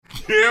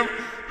Sam,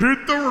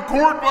 hit the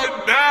record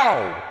button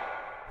now.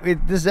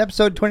 This is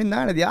episode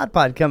 29 of the Odd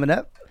Pod coming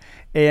up,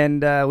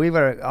 and we have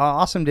an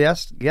awesome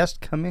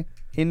guest coming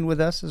in with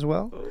us as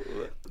well.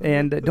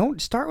 And don't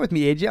start with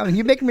me, AJ. I mean,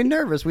 you're making me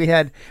nervous. We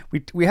had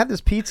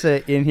this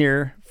pizza in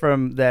here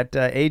from that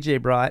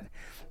AJ brought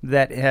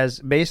that has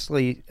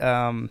basically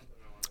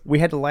we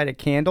had to light a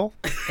candle,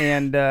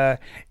 and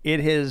it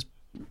has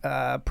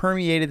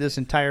permeated this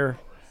entire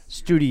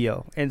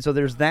studio. And so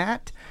there's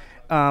that.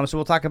 So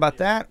we'll talk about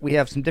that. We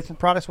have some different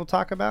products we'll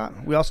talk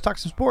about. We also talk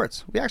some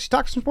sports. We actually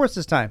talk some sports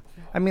this time.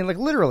 I mean, like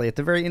literally at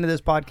the very end of this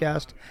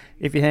podcast,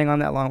 if you hang on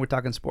that long, we're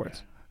talking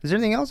sports. Is there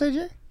anything else,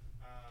 AJ?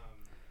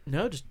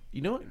 No, just,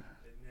 you know what?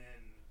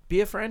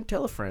 Be a friend,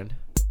 tell a friend.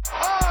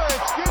 Oh,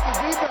 it's good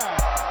to be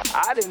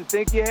back. I didn't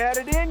think you had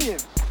it in you.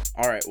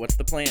 All right, what's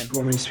the plan? You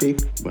want me to speak?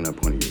 We're not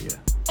pointing at you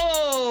yet.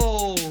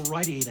 Oh,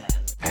 righty then.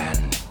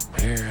 And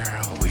here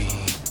we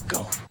go.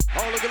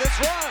 Oh, look at this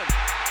run.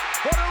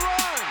 What a run.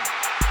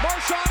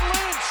 Marshawn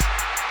Lynch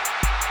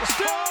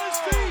still on his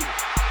feet.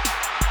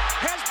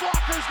 Has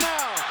blockers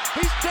now.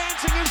 He's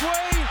dancing his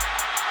way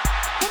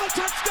for the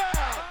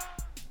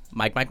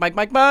touchdown.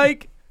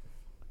 Mike.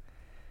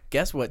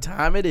 Guess what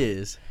time it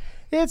is?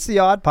 It's the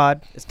Odd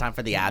Pod. It's time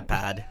for the Odd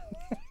Pod.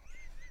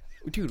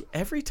 Dude,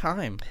 every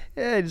time.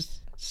 Yeah,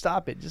 just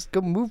stop it. Just go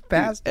move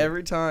past Dude,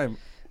 every time.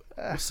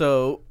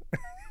 So,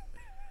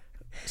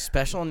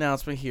 special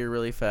announcement here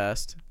really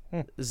fast.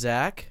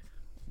 Zach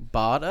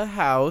bought a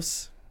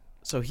house.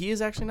 So he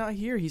is actually not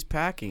here. He's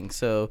packing.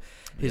 So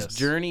his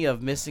journey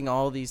of missing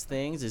all these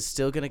things is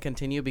still going to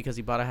continue because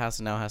he bought a house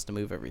and now has to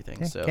move everything.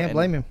 Yeah, So can't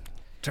blame him.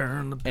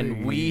 Turn the page.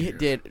 And we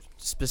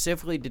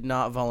did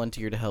not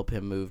volunteer to help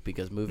him move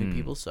because moving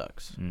people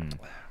sucks.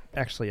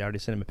 Actually, I already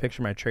sent him a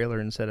picture of my trailer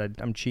and said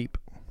I'm cheap.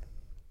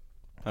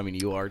 I mean,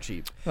 you are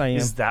cheap. I am.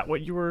 Is that what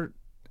you were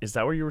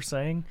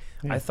saying?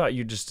 Yeah. I thought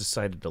you just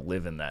decided to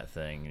live in that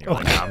thing. And you're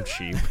like, I'm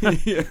cheap.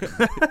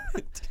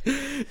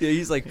 Yeah,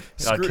 he's like,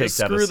 Got kicked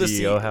out of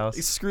CEO house.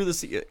 Screw the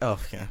CEO. Oh,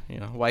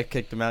 yeah. Wife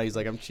kicked him out. He's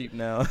like, I'm cheap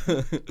now.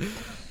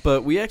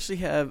 But we actually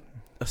have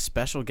a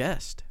special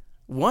guest.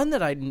 One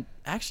that I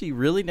actually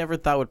really never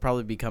thought would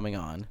probably be coming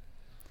on.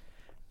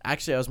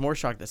 Actually, I was more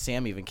shocked that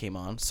Sam even came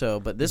on.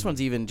 But this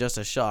one's even just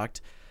as shocked.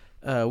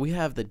 We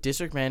have the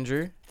district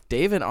manager,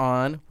 David,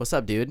 on. What's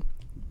up, dude?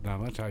 Not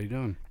much. How you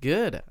doing?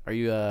 Good. Are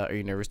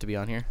you nervous to be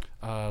on here?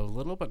 A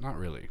little, but not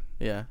really.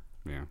 Yeah.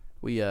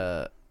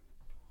 Yeah.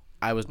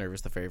 I was nervous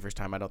the very first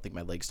time. I don't think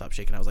my legs stopped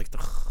shaking. I was like,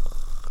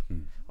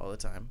 all the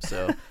time.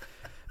 So,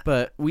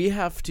 but we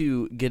have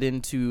to get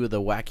into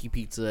the wacky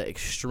pizza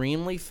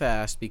extremely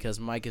fast because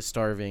Mike is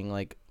starving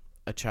like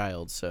a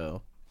child.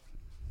 So,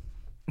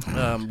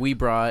 we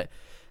brought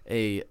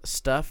a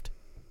stuffed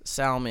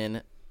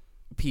salmon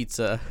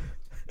pizza.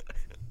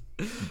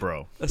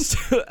 Bro.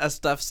 A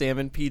stuffed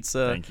salmon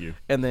pizza. Thank you.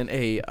 And then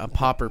a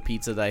popper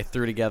pizza that I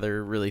threw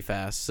together really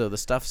fast. So the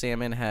stuffed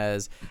salmon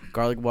has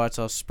garlic white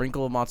sauce,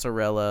 sprinkle of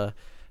mozzarella,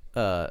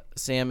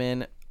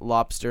 salmon,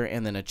 lobster,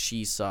 and then a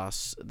cheese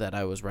sauce that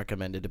I was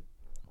recommended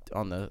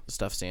on the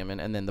stuffed salmon.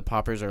 And then the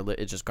poppers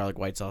it's just garlic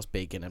white sauce,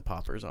 bacon, and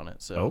poppers on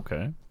it. So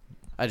Okay.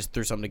 I just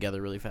threw something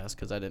together really fast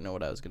because I didn't know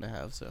what I was going to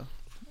have. So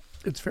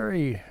It's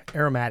very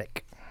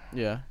aromatic.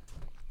 yeah.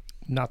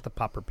 Not the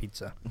popper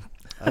pizza.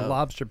 The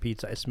lobster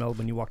pizza I smelled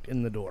when you walked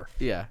in the door.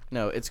 Yeah.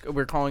 No,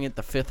 we're calling it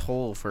the fifth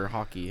hole for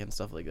hockey and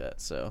stuff like that.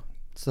 So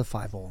It's the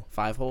 5-hole.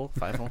 five hole.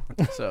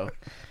 So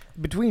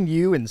Between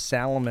you and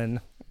Salomon.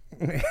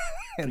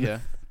 yeah.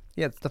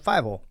 Yeah, it's the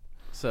 5-hole.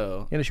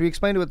 So Should we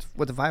explain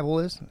what the 5-hole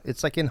is?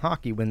 It's like in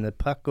hockey when the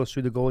puck goes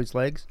through the goalie's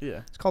legs.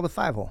 yeah. It's called the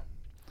 5-hole.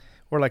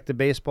 Or like the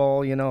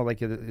baseball,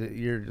 like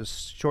you're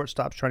just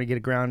shortstop's trying to get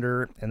a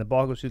grounder and the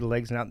ball goes through the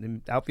legs and out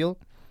in the outfield.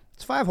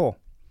 It's 5-hole.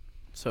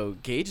 So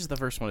Gage is the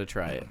first one to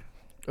try it.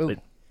 Ooh.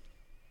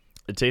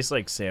 It tastes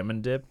like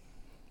salmon dip,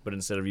 but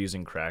instead of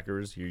using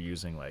crackers, you're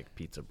using like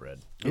pizza bread.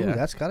 Ooh, Yeah.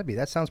 that's got to be.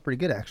 That sounds pretty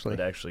good, actually.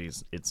 But actually,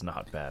 it's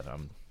not bad.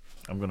 I'm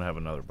gonna have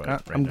another bite.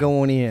 Right I'm now.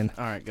 going in.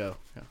 All right, go.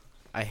 Yeah.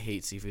 I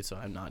hate seafood, so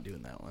I'm not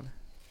doing that one.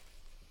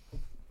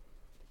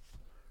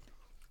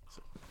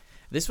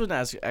 This one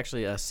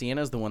actually,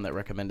 Sienna's the one that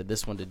recommended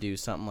this one to do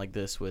something like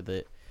this with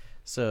it.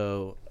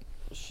 So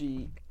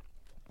she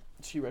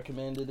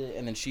recommended it,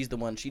 and then she's the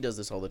one. She does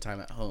this all the time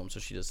at home, so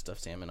she does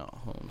stuffed salmon at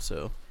home.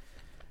 So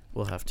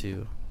we'll have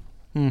to.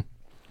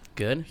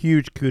 Good.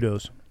 Huge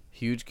kudos.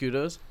 Huge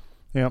kudos.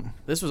 Yep.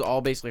 This was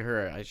all basically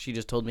her. She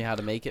just told me how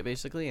to make it,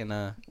 basically,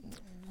 and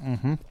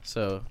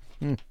So.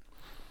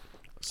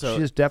 So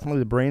She is definitely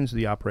the brains of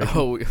the operation.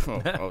 Oh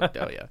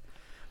yeah,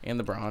 and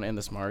the brawn and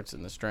the smarts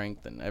and the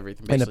strength and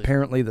everything. And Basically.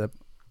 apparently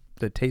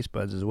the taste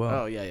buds as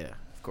well. Oh yeah,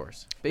 of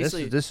course.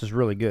 Basically, This is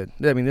really good.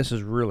 I mean, this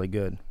is really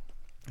good.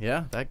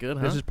 yeah, that good,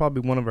 huh? This is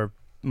probably one of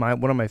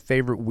my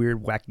favorite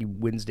weird wacky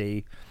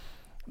Wednesday,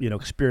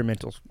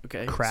 experimental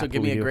okay. crap. So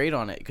give we me a do. grade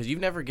on it because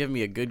you've never given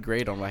me a good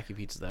grade on wacky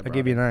pizza. That I'll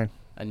give you a 9.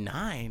 A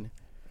 9.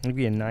 I'll give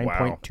you a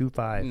 9.25.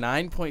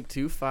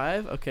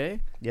 9.25. Okay.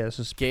 Yeah, this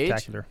is Gage,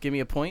 spectacular. give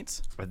me a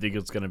points. I think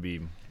it's gonna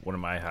be one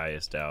of my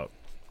highest out.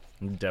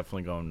 I'm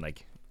definitely going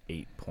like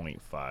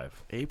 8.5.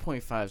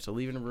 8.5. So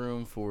leaving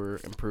room for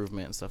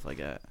improvement and stuff like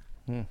that.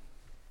 Hmm.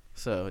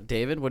 So,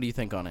 David, what do you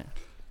think on it?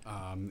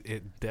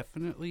 It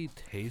definitely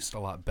tastes a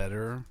lot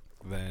better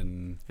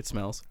than It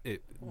smells.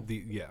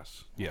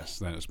 yes,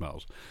 than it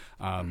smells.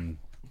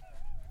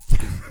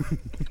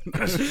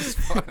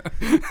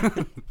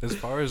 As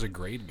far as a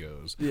grade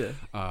goes, Yeah.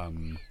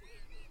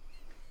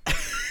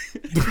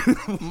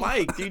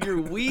 Mike, dude,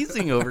 you're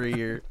wheezing over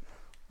here.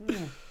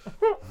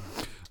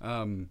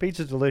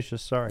 Pizza's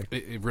delicious. Sorry.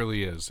 it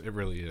really is. It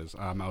really is.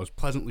 I was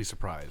pleasantly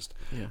surprised.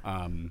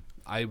 Yeah.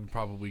 I would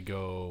probably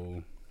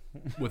go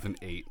with an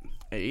 8.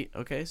 8.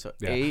 Okay, so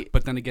Yeah. 8.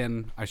 But then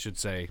again, I should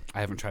say I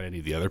haven't tried any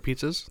of the other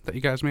pizzas that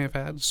you guys may have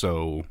had.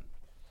 So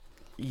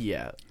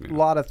Yeah. A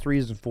lot of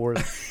 3s and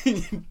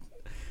 4s.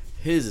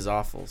 His is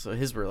awful, so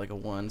his were like a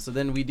 1. So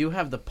then we do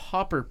have the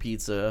popper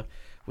pizza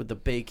with the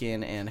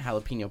bacon and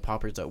jalapeno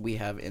poppers that we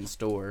have in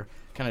store.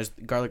 Kind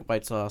of garlic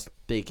white sauce,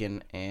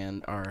 bacon,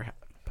 and our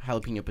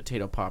jalapeno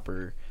potato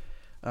popper.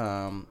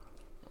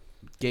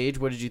 Gage,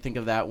 what did you think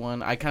of that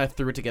one? I kind of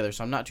threw it together,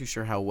 so I'm not too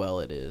sure how well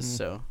it is.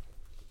 So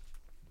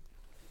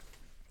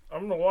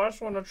I'm the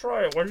last one to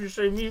try it. Why did you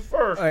say me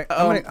first? All right,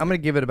 I'm gonna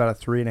give it about a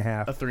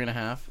 3.5. a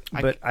 3.5.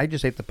 But I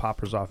just ate the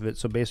poppers off of it.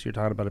 So basically, you're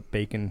talking about a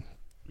bacon.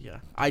 Yeah,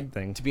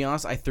 thing. To be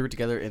honest, I threw it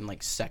together in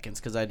like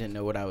seconds because I didn't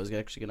know what I was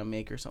actually gonna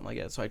make or something like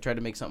that. So I tried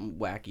to make something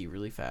wacky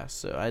really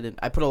fast. So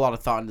I put a lot of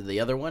thought into the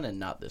other one and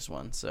not this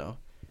one. So,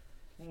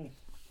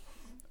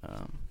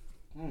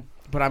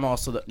 but I'm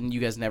also you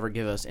guys never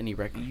give us any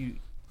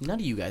none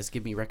of you guys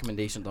give me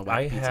recommendations on wacky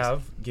I pizzas.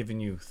 have given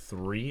you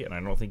 3, and I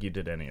don't think you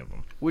did any of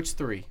them. Which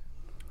 3?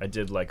 I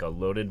did like a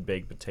loaded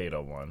baked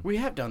potato one. We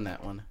have done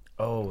that one.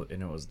 Oh,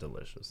 and it was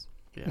delicious.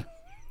 Yeah.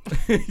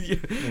 We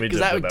Because did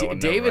that one,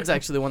 David's never.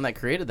 actually the one that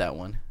created that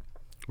one.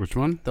 which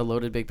one? The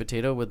loaded baked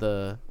potato with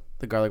the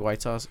garlic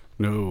white sauce.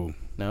 No,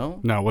 No?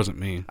 it wasn't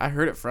me. I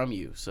heard it from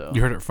you, so.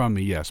 You heard it from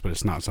me, yes, but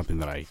it's not something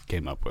that I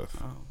came up with.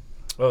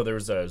 Oh, there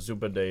was a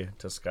Zuppa de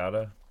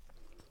Toscada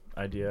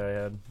idea I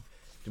had.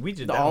 We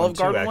did The that Olive one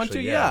too, Garden one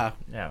actually, too? Yeah.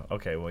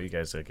 Okay, well, you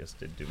guys, I guess,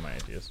 did do my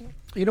ideas.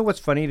 You know what's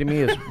funny to me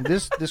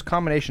is this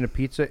combination of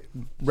pizza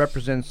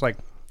represents like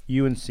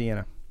you and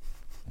Sienna,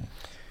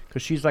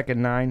 because she's like a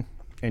 9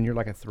 and you're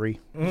like a 3.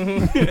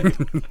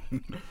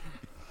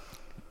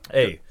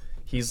 Hey,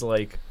 he's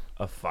like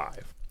a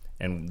 5,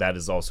 and that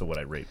is also what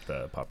I rate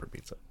the popper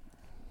pizza.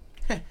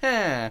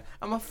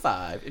 I'm a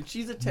 5, and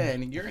she's a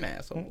 10, and you're an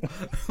asshole.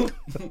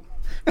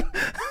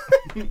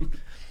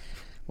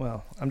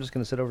 Well, I'm just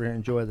gonna sit over here and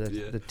enjoy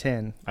the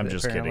 10. I'm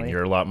just kidding.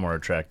 You're a lot more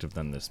attractive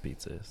than this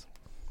pizza is.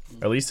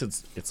 At least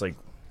it's like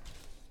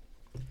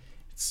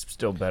it's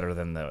still better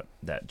than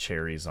that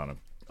cherries on a.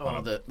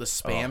 The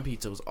spam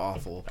pizza was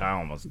awful. I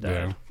almost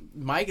died.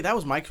 Mike, that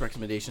was Mike's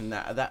recommendation.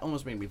 That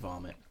almost made me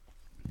vomit.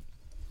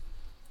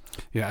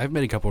 Yeah, I've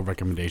made a couple of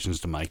recommendations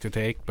to Mike to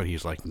take, but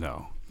he's like,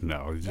 no,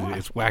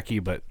 it's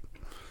wacky, but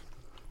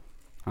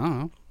I don't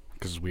know,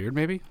 because it's weird.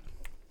 Maybe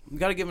You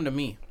gotta give them to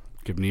me.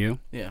 give them to you.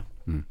 Yeah,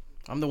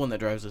 I'm the one that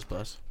drives this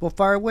bus. Well,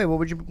 fire away. What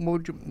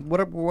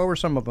were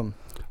some of them?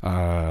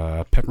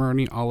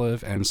 Pepperoni,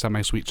 olive, and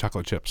semi-sweet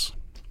chocolate chips.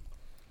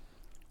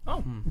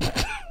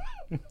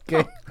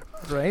 Okay,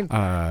 right.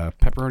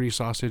 Pepperoni,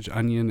 sausage,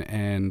 onion,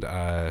 and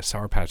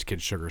Sour Patch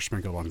Kid sugar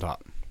sprinkled on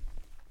top.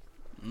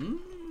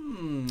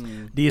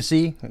 Do you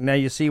see? Now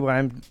you see why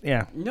I'm.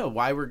 Yeah. You know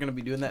why we're gonna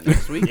be doing that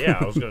next week? Yeah,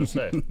 I was gonna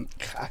say.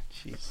 God,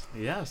 jeez.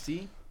 Yeah.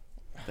 See,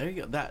 there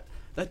you go.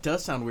 That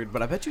does sound weird,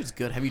 but I bet you it's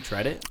good. Have you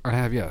tried it? I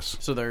have, yes.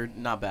 So they're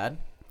not bad.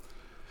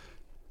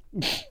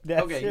 That's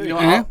Okay, serious. you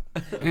know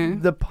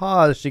what? The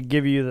pause should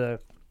give you the.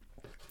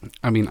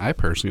 I mean, I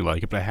personally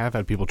like it, but I have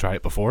had people try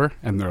it before,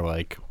 and they're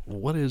like,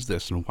 "What is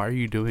this? And why are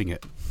you doing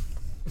it?"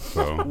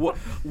 So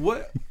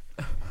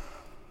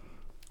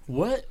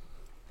What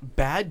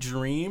bad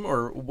dream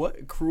or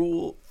what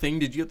cruel thing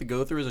did you have to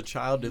go through as a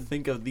child to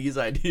think of these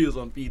ideas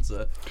on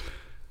pizza?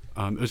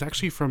 it was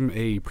actually from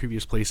a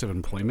previous place of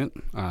employment.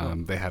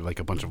 They had like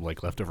a bunch of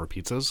like leftover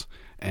pizzas,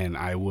 and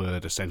I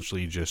would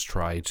essentially just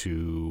try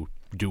to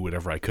do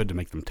whatever I could to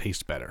make them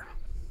taste better.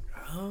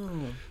 Oh.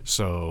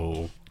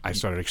 So I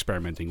started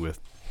experimenting with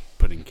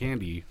putting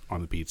candy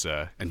on the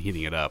pizza and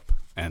heating it up,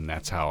 and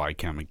that's how I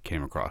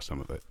came across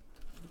some of it.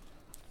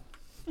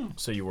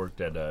 So you worked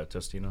at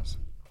Tostino's?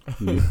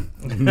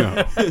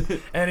 No,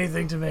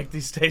 Anything to make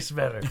these taste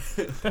better.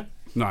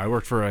 no, I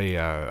worked for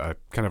a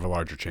kind of a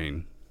larger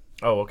chain.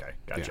 Oh, okay,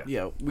 gotcha.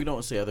 Yeah, we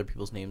don't say other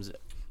people's names.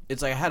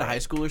 It's like I had a high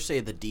schooler say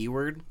the D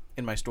word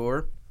in my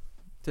store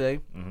today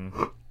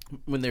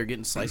when they were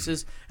getting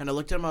slices, and I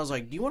looked at them. I was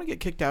like, "Do you want to get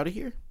kicked out of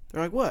here?"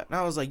 They're like, "What?" And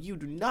I was like, "You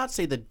do not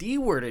say the D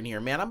word in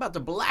here, man. I'm about to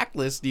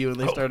blacklist you." And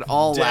they started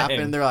all dang.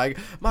 laughing. They're like,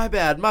 "My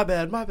bad, my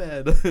bad, my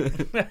bad."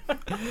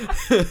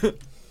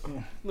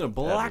 I'm gonna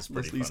blacklist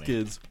pretty these funny.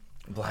 kids.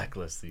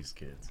 Blacklist these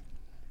kids.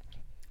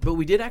 But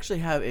we did actually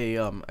have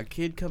a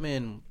kid come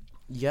in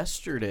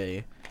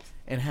yesterday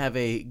and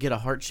get a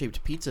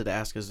heart-shaped pizza to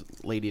ask his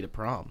lady to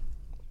prom.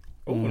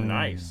 Oh,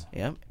 nice.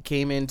 Yeah,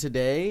 came in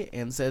today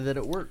and said that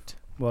it worked.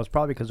 Well, it's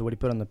probably because of what he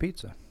put on the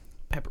pizza.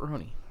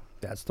 Pepperoni.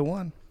 That's the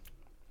one.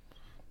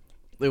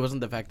 It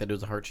wasn't the fact that it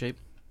was a heart shape.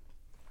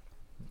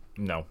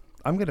 No,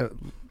 I'm gonna.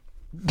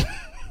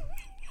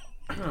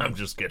 I'm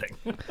just kidding.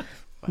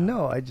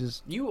 No, I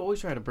just. You always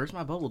try to burst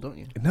my bubble, don't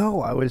you?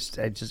 No, I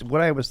just.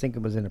 What I was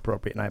thinking was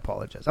inappropriate, and I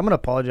apologize. I'm gonna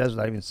apologize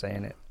without even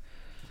saying it.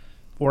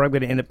 Or I'm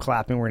gonna end up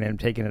clapping. We're gonna end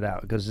up taking it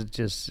out because it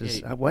just.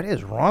 Is, what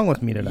is wrong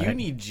with me tonight? You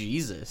need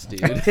Jesus,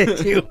 dude.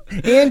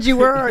 Angie,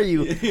 where are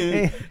you?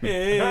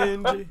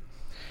 Angie.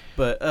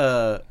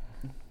 But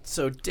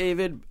so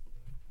David,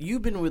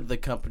 you've been with the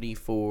company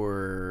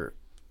for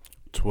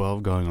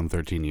 12 going on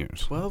 13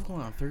 years. 12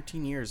 going on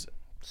 13 years.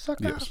 Suck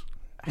Yes.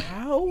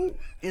 How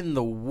in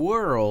the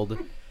world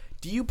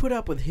do you put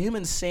up with him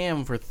and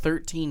Sam for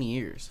 13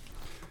 years?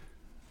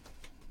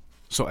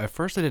 So at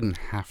first I didn't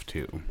have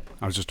to.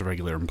 I was just a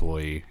regular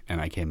employee,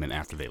 and I came in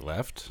after they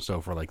left.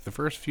 So for like the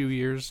first few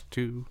years,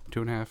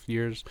 2.5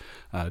 years,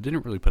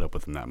 didn't really put up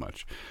with them that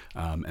much.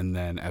 And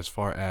then as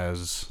far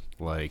as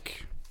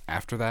like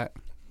after that,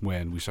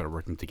 when we started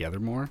working together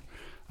more,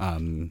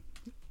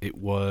 it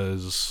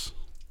was,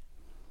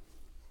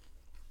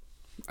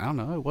 I don't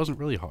know, it wasn't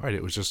really hard.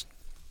 It was just,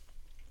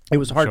 It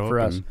was hard Show for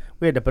up us. and-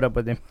 We had to put up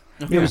with him.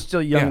 He was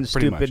still young and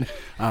pretty stupid.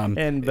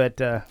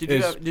 much.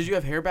 Did you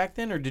have hair back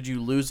then, or did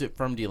you lose it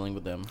from dealing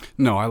with them?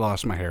 No, I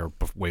lost my hair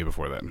way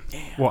before then.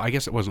 Well, I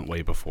guess it wasn't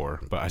way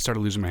before, but I started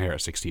losing my hair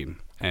at 16,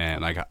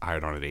 and I got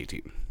hired on at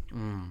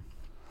 18.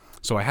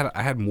 So I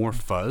had more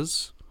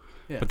fuzz,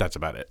 Yeah. but that's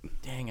about it.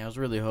 Dang, I was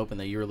really hoping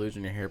that you were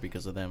losing your hair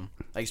because of them,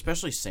 like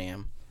especially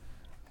Sam.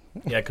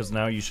 Yeah, because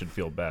now you should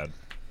feel bad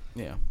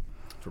Yeah.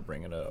 for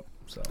bringing it up.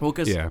 So Well,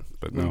 because Yeah,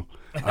 but no.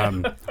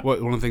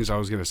 One of the things I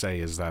was going to say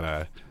is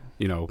that,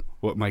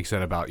 what Mike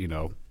said about,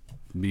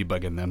 me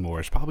bugging them more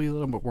is probably a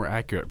little bit more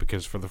accurate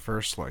because for the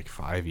first,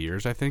 5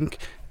 years, I think,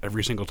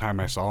 every single time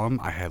I saw him,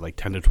 I had,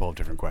 10 to 12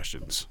 different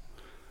questions.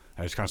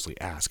 I just constantly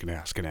ask and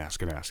ask and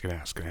ask and ask and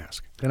ask and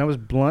ask. And I was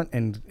blunt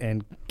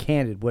and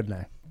candid, wasn't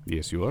I?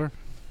 Yes, you are.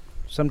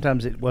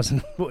 Sometimes it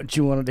wasn't what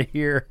you wanted to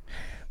hear,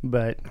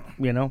 but,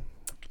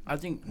 I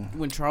think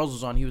when Charles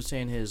was on, he was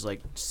saying his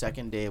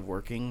second day of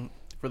working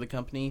for the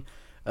company.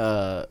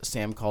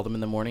 Sam called him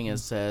in the morning and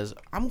says,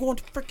 "I'm going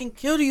to freaking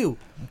kill you."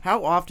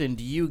 How often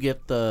do you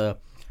get the,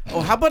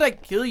 "Oh, how about I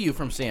kill you"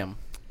 from Sam?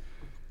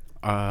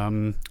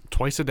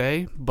 Twice a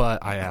day,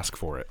 but I ask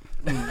for it.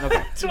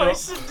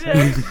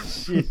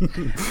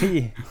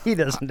 Okay. he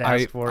doesn't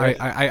ask for it.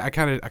 I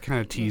kind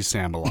of tease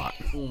Sam a lot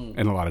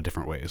in a lot of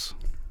different ways.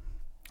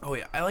 Oh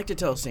yeah, I like to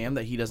tell Sam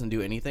that he doesn't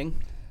do anything.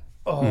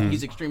 Oh,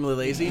 he's extremely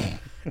lazy,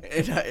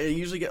 and I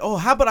usually get, "Oh,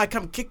 how about I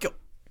come kick you?"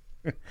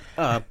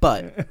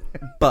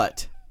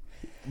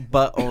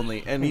 But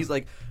only, and he's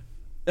like,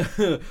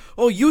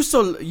 "Oh, you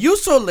so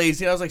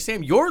lazy." And I was like,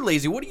 "Sam, you're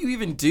lazy. What do you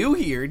even do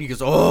here?" And he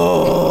goes,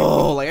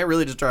 "Oh," I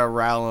really just try to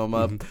rile him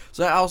up.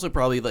 So I also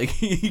probably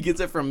he gets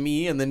it from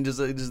me, and then just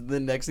the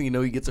next thing you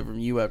know, he gets it from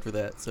you after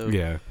that. So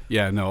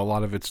Yeah, no, a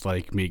lot of it's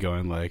me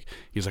going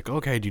he's like,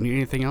 "Okay, do you need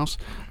anything else?"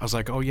 I was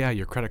like, "Oh yeah,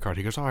 your credit card."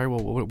 He goes, "All right,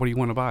 well, what do you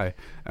want to buy?"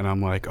 And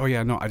I'm like, "Oh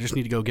yeah, no, I just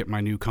need to go get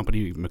my new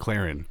company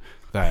McLaren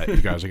that you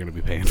guys are going to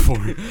be paying for."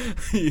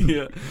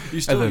 yeah,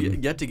 you still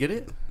then- yet to get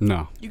it?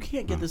 No. You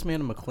can't get this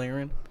man a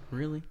McLaren,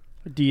 really?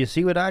 Do you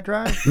see what I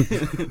drive?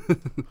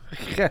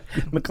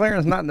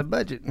 McLaren's not in the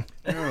budget.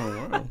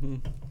 Oh, wow.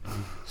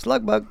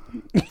 Slug bug.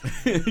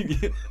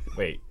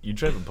 wait, you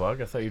drive a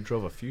Bug? I thought you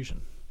drove a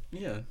Fusion.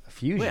 Yeah.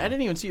 Fusion. Wait, I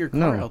didn't even see your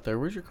car No. out there.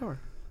 Where's your car?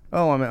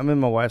 Oh, I'm in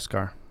my wife's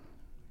car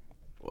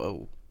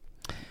Whoa.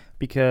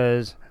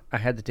 because I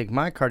had to take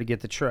my car to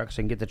get the truck, so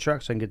I can get the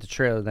truck, so I can get the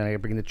trailer. Then I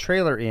bring the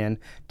trailer in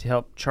to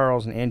help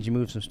Charles and Angie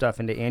move some stuff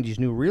into Angie's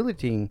new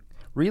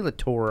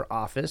realtor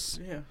office.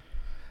 Yeah.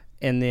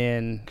 And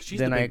then She's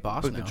then the I big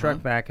boss put the now, truck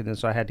huh? back, and then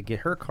so I had to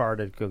get her car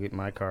to go get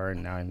my car,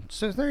 and now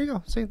so there you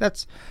go. See,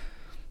 that's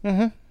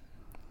I'm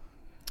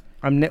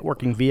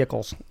networking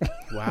vehicles.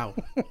 Wow.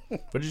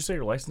 What did you say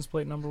your license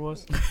plate number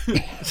was?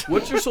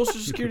 What's your social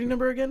security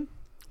number again?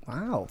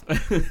 Wow.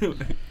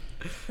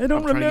 I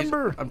don't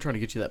remember. I'm trying to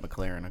get you that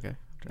McLaren, okay?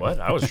 What?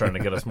 I was trying to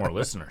get us more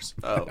listeners.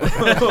 Oh.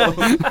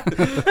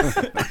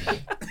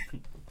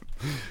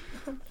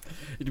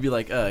 It'd be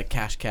like a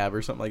cash cab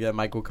or something like that.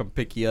 Mike will come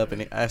pick you up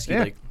and ask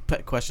you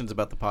questions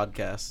about the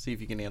podcast. See if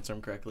you can answer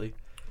them correctly.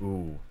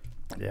 Ooh.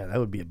 Yeah, that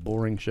would be a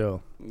boring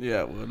show.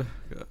 Yeah, it would.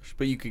 Gosh.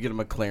 But you could get a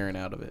McLaren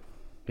out of it.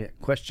 Yeah.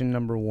 Question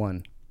number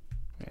 1.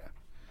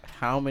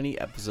 How many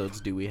episodes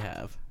do we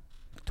have?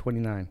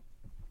 29.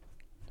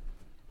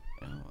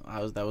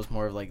 That was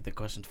more of the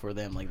questions for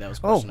them. That was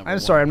Oh, question number I'm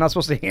 1. sorry. I'm not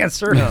supposed to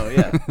answer. No,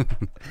 yeah.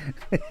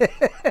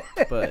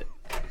 But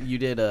you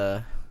did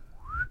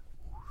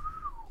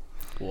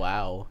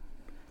wow.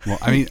 Well,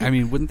 I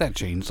mean, wouldn't that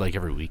change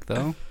every week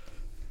though?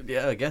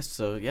 Yeah, I guess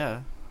so.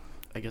 Yeah,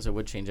 I guess it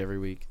would change every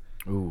week.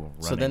 Ooh.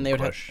 So then they would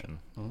question.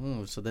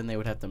 so then they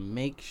would have to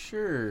make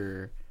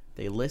sure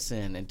they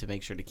listen and to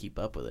make sure to keep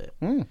up with it.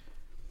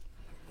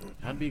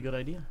 That'd be a good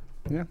idea.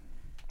 Yeah.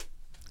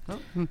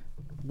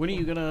 When are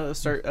you gonna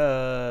start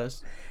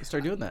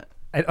doing that?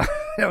 I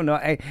don't know.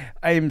 I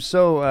am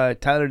so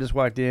Tyler just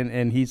walked in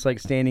and he's like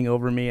standing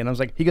over me and I was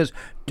like, he goes,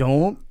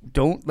 don't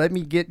let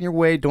me get in your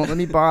way. Don't let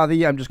me bother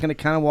you. I'm just gonna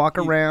kind of walk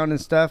around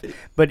and stuff.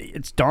 But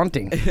it's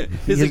daunting.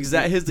 His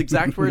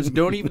exact words,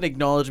 "Don't even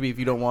acknowledge me if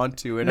you don't want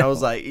to." And I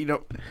was like,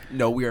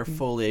 no, we are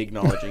fully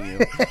acknowledging you.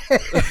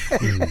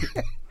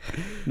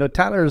 No,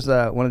 Tyler's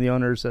one of the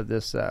owners of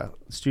this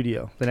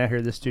studio. Then I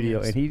hear this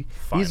studio, and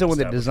he's the one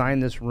that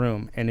designed this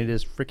room, and it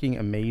is freaking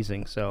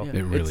amazing. So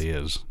It really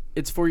is.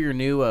 It's for your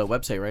new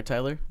website, right,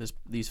 Tyler?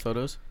 These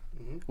photos.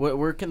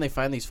 Where can they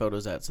find these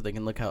photos at so they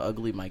can look how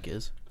ugly Mike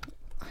is?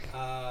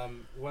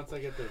 Once I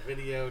get the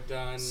video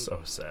done,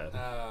 So sad.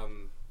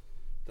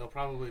 they'll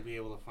probably be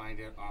able to find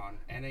it on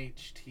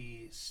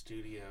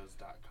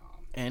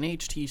nhtstudios.com.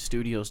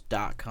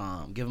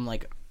 nhtstudios.com. Give them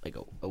like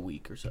a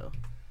week or so.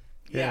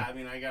 Yeah, I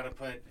mean, I gotta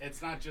put.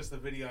 It's not just the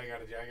video. I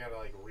gotta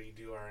like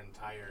redo our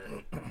entire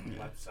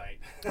website.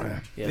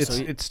 Yeah,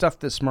 it's stuff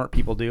that smart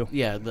people do,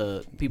 yeah,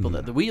 the people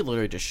that we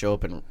literally just show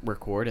up and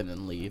record and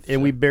then leave.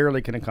 and we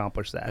barely can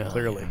accomplish that.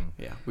 Clearly.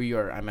 Yeah, we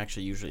are. I'm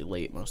actually usually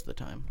late most of the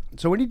time.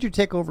 So when did you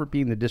take over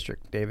being the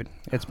district, David?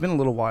 It's been a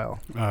little while.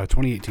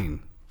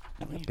 2018.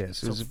 Yes,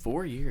 So it's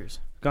 4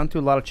 years. gone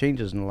through a lot of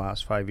changes in the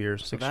last 5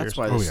 years, 6 That's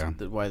years.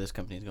 why Oh, this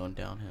company's going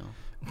downhill.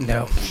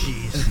 No,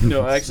 jeez.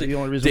 No, That's actually, the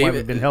only reason why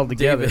we've been held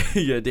together.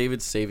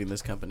 David's saving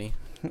this company.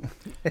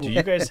 Do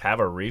you guys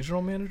have a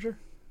regional manager?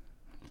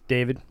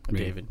 David.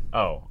 David.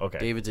 Oh, okay.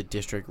 David's a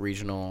district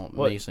regional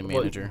What- Mason what-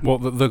 manager. Well,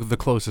 the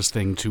closest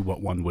thing to what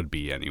one would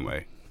be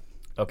anyway.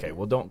 Okay,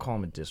 well, don't call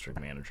him a district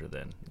manager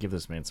then. Give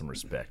this man some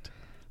respect.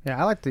 Yeah,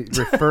 I like to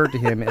refer to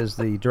him as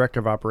the director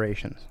of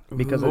operations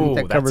because I Ooh, think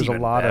that that's covers a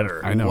even lot better.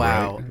 of. I know,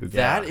 Wow, right?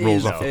 that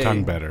Rolls is off the a-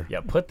 tongue better. Yeah,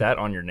 put that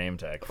on your name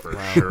tag for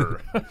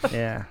sure.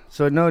 Yeah.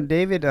 So no,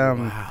 David.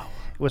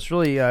 What's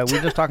really we're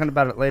just talking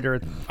about it later.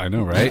 I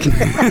know, right?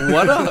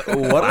 what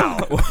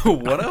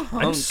a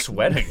hunk. I'm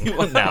sweating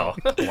now.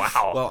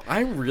 Wow. Well,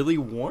 I'm really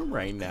warm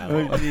right now.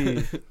 Oh,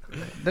 geez.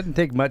 Doesn't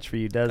take much for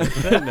you, does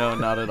it? No,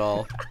 not at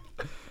all.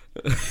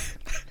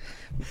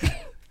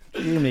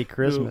 Give me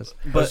Christmas.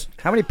 But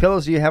How many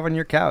pillows do you have on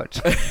your couch?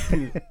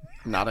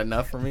 not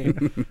enough for me.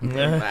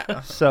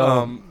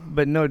 So,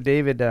 but no,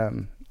 David.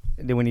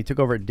 When he took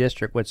over at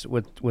district,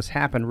 what's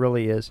happened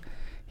really is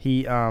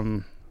he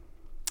or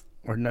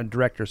not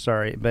director,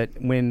 sorry, but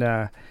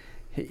when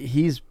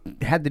he's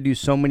had to do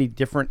so many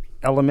different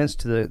elements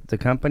to the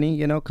company,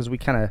 because we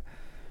kind of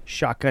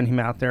shotgun him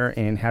out there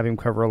and have him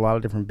cover a lot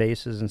of different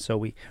bases, and so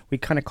we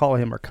kind of call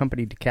him our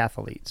company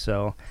decathlete.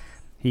 So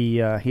he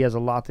has a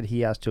lot that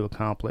he has to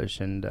accomplish,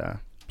 and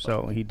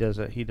so he does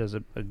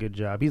a good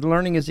job. He's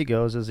learning as he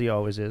goes, as he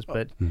always is,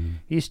 but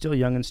he's still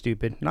young and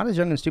stupid. Not as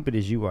young and stupid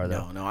as you are,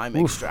 though. No,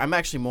 I'm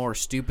actually more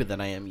stupid than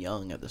I am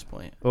young at this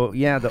point. Well,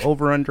 yeah, the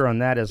over-under on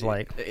that is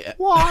like,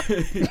 What?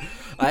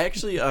 I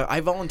actually I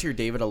volunteered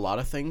David a lot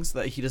of things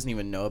that he doesn't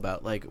even know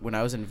about. Like when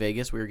I was in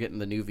Vegas, we were getting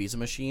the new Visa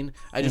machine.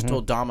 I just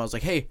told Dom, I was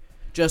like, hey,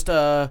 just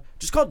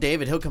call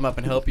David. He'll come up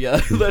and help you.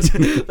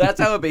 That's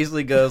how it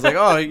basically goes. Like,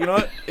 oh, you know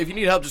what? If you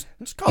need help, just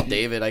call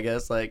David. I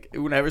guess like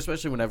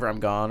especially whenever I'm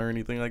gone or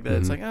anything like that.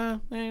 It's like,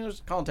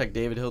 just contact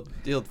David.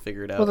 He'll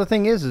figure it out. well, the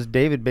thing is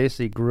David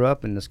basically grew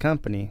up in this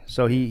company,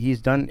 so he's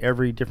done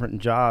every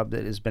different job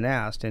that has been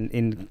asked, and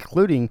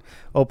including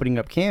opening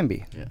up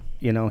Canby.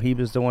 Yeah. He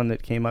was the one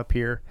that came up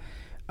here.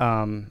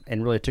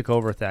 And really took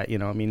over at that.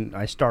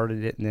 I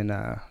started it, and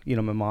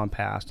then my mom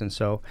passed, and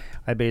so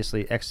I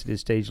basically exited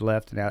stage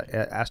left and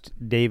asked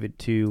David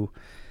to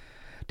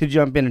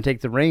jump in and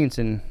take the reins,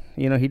 and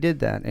he did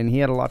that, and he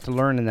had a lot to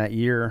learn in that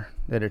year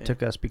that it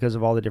took us because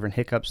of all the different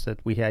hiccups that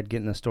we had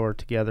getting the store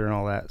together and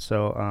all that.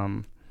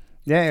 So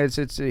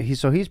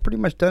he's pretty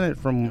much done it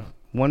from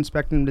one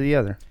spectrum to the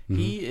other.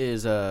 He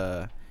is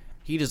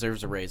he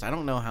deserves a raise. I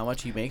don't know how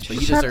much he makes, but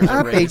he deserves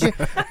a raise.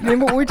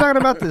 We're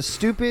talking about the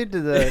stupid to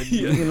the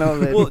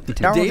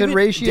talented David,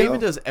 ratio.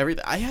 David does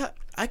everything.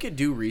 I could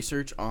do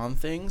research on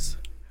things.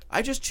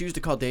 I just choose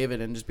to call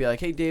David and just be like,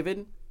 hey,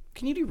 David,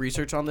 can you do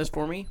research on this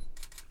for me?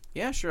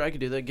 Yeah, sure, I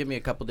could do that. Give me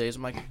a couple days.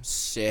 I'm like,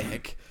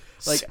 sick.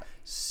 Like,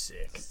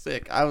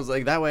 sick. I was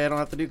like, that way I don't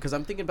have to do, because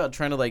I'm thinking about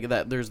trying to, like,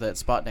 there's that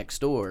spot next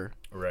door.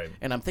 Right.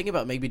 And I'm thinking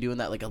about maybe doing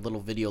that, like a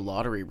little video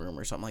lottery room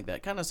or something like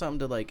that. Kind of something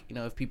to, like,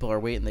 if people are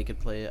waiting, they could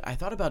play it. I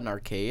thought about an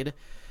arcade,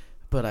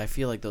 but I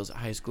feel like those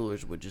high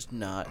schoolers would just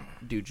not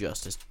do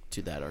justice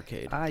to that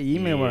arcade.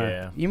 You may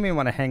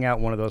want to hang out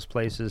one of those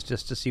places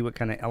just to see what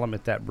kind of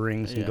element that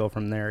brings and go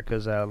from there.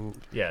 Because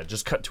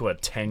just cut to a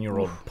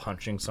 10-year-old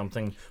punching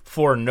something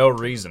for no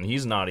reason.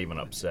 He's not even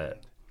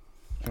upset.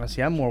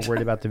 See, I'm more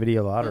worried about the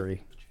video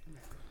lottery.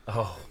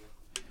 Oh,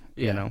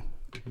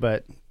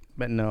 but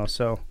no.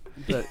 So,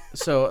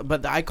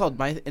 but I called,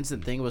 my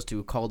instant thing was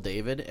to call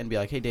David and be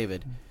like, hey,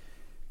 David,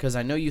 because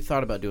I know you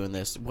thought about doing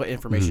this. What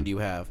information do you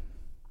have?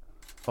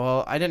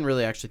 Well, I didn't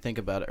really actually think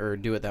about it or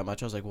do it that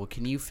much. I was like, well,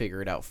 can you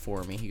figure it out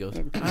for me? He goes,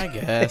 I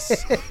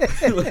guess.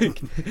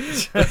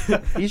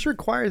 He's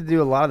required to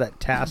do a lot of that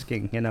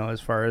tasking,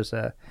 as far as,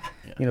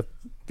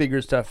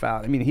 figure stuff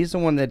out. I mean, he's the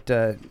one that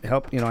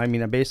helped, I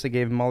basically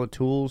gave him all the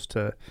tools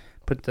to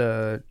put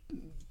the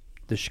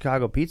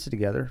Chicago pizza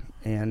together,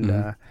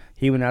 and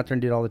he went out there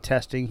and did all the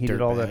testing. He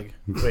did all Dirtbag.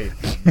 Wait,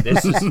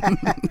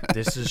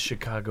 this is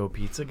Chicago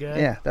Pizza Guy?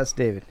 Yeah, that's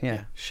David.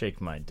 Yeah. Shake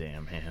my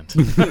damn hand.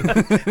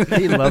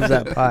 He loves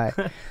that pie.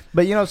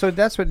 But, so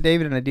that's what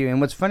David and I do.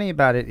 And what's funny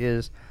about it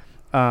is,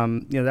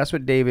 that's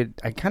what David,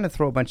 I kind of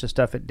throw a bunch of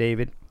stuff at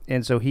David.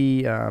 And so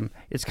he,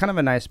 it's kind of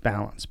a nice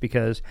balance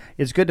because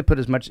it's good to put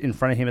as much in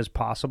front of him as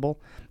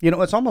possible.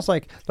 It's almost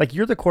like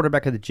you're the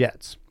quarterback of the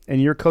Jets and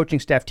your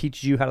coaching staff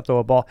teaches you how to throw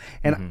a ball.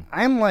 And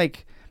I'm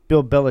like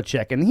Bill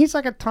Belichick and he's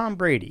like a Tom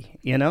Brady,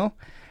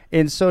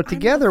 And so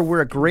together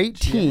we're a great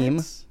team.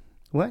 Jets?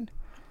 What?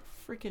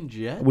 Freaking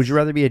Jets. Would you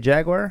rather be a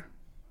Jaguar?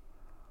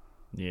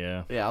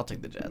 Yeah. Yeah, I'll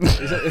take the Jets.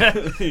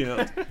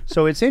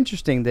 So it's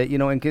interesting that,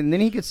 and then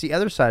he gets the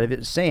other side of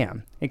it,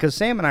 Sam. Because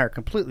Sam and I are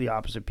completely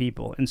opposite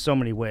people in so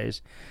many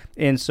ways.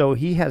 And so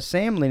he has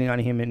Sam leaning on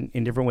him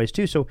in different ways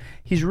too. So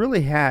he's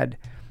really had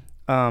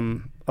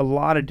a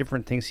lot of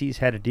different things he's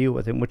had to deal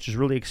with, which has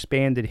really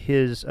expanded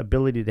his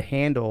ability to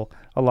handle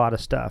a lot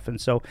of stuff.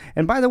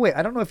 And by the way,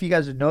 I don't know if you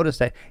guys have noticed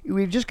that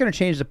we're just going to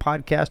change the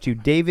podcast to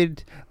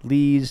David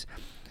Lee's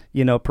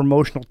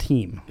promotional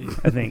team,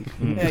 I think.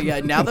 Yeah.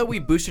 Now that we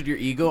boosted your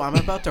ego, I'm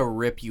about to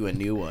rip you a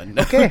new one.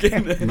 Okay.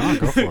 No,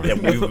 go for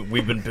it. Yeah,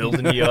 we've been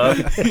building you up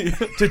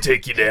to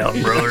take you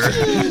down, brother.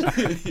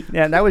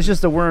 Yeah, that was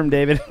just the worm,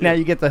 David. Now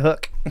you get the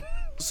hook.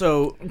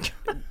 So,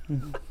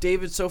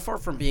 David, so far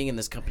from being in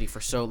this company for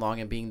so long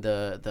and being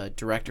the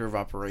director of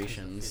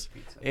operations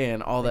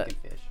and all that,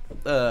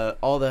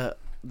 all the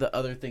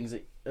other things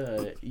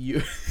that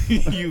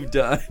you've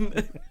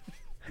done.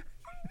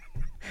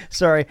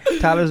 Sorry,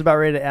 Tyler's about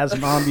ready to add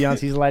some ambiance.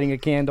 He's lighting a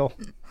candle.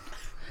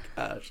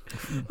 Gosh.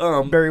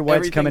 Barry White's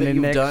everything coming that in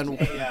you've next. done-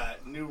 Hey,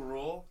 new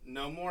rule: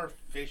 no more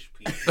fish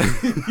pizza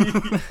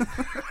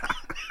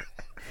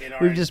in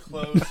our We've just-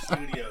 enclosed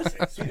studio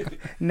section.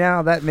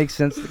 Now that makes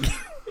sense.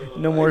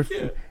 No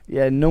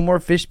more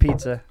fish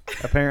pizza.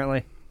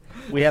 Apparently,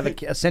 we have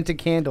a scented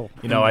candle.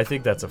 I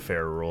think that's a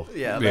fair rule.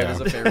 Yeah, that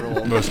is a fair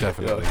rule. Most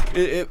definitely.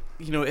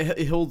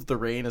 It holds the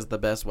reign as the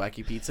best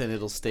wacky pizza, and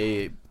it'll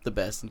stay the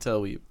best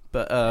until we.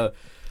 But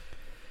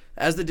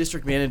as the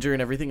district manager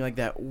and everything like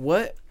that,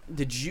 what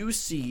did you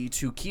see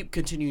to keep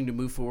continuing to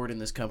move forward in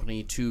this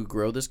company to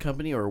grow this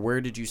company, or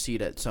where did you see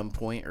it at some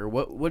point, or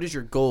what is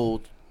your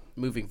goal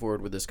moving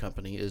forward with this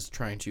company? Is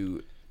trying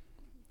to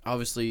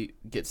obviously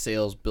get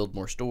sales, build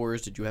more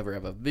stores. Did you ever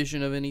have a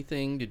vision of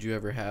anything? Did you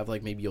ever have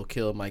maybe you'll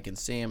kill Mike and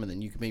Sam and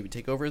then you can maybe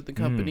take over the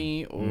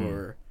company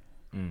or?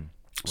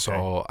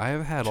 So I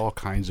have had all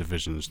kinds of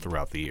visions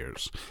throughout the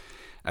years,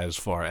 as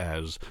far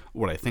as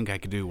what I think I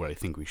could do, what I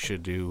think we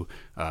should do,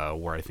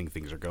 where I think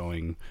things are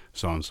going,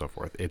 so on and so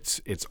forth.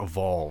 It's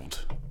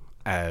evolved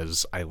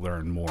as I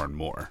learn more and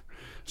more.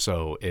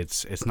 So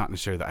it's not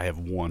necessarily that I have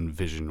one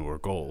vision or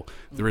goal.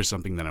 There is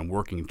something that I'm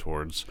working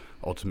towards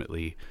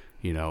ultimately.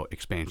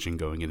 Expansion,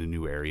 going into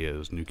new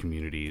areas, new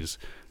communities,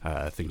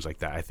 things like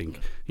that. I think,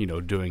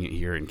 doing it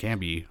here in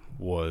Canby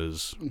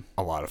was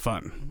a lot of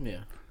fun.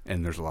 Yeah.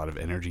 And there's a lot of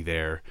energy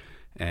there.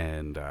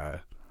 And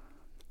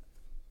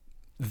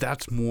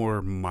that's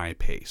more my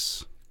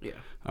pace. Yeah.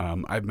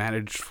 I've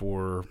managed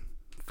for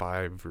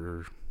 7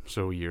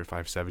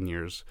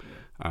 years.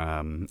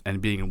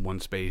 And being in one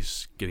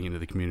space, getting into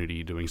the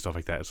community, doing stuff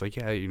like that. It's like,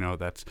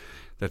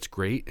 that's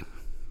great.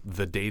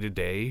 The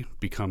day-to-day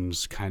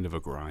becomes kind of a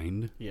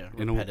grind. Yeah,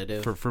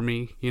 repetitive. For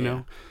me,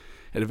 know.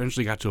 It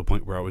eventually got to a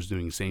point where I was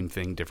doing the same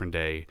thing, different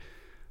day,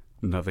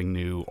 nothing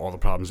new. All the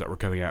problems that were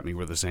coming at me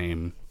were the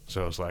same.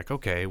 So I was like,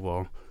 okay,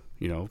 well,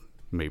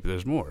 maybe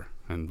there's more.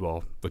 And,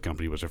 well, the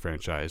company was a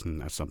franchise,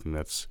 and that's something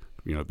that's,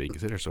 being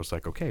considered. So it's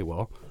like, okay,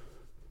 well,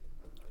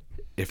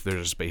 if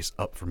there's a space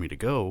up for me to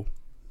go,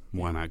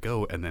 why not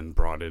go and then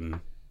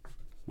broaden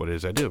what it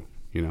is I do,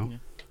 Yeah.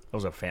 That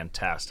was a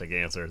fantastic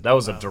answer. That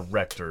was a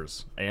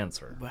director's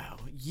answer. Wow.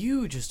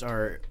 You just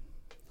are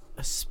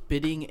a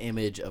spitting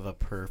image of a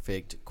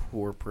perfect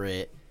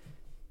corporate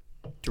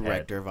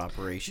director of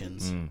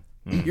operations.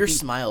 Your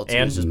smile, too,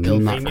 is just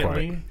built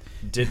conveniently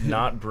did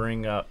not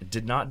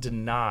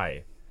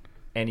deny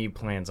any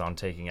plans on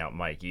taking out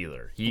Mike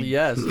either. He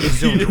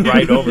zoomed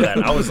right over that.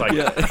 I was like,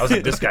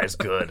 this guy's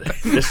good.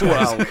 This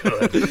guy's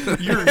good.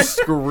 You're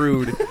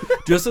screwed.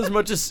 Just as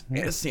much as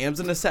Sam's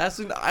an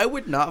assassin, I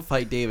would not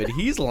fight David.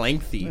 He's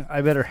lengthy.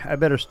 I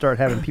better start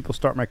having people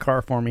start my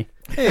car for me.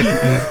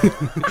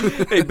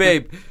 Hey,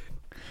 babe.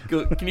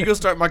 Can you go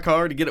start my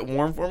car to get it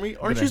warm for me?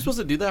 Aren't you supposed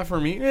to do that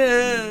for me?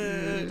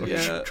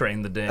 Yeah.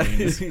 Train the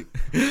Danes. We're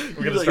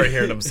going to start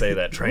hearing them say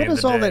that. Train the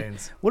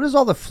Danes. What is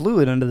all the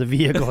fluid under the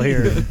vehicle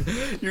here?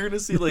 You're going to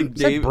see David.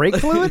 Is that brake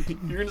fluid?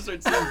 You're going to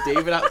start seeing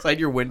David outside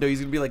your window.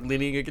 He's going to be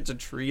leaning against a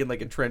tree in a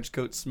trench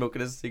coat,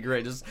 smoking a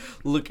cigarette, just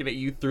looking at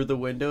you through the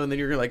window. And then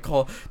you're going to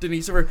call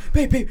Denise over,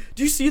 babe,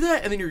 do you see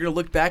that? And then you're going to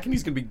look back and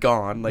he's going to be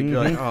gone.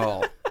 You're like,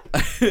 oh.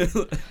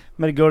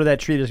 I'm going to go to that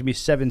tree. There's going to be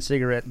 7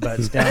 cigarette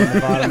butts down at the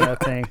bottom of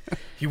that thing.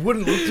 He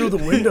wouldn't look through the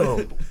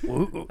window.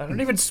 I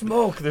don't even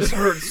smoke. This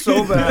hurts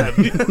so bad.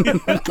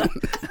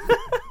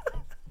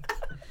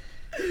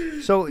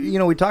 So,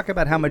 we talk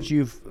about how much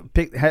you've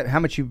how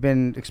much you've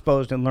been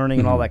exposed and learning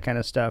and all that kind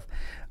of stuff.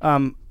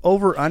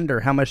 Over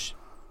under how much.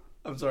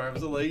 I'm sorry, I'm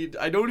so late.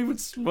 I don't even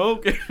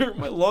smoke. It hurt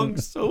my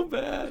lungs so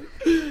bad.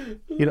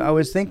 I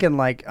was thinking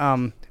like,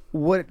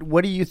 what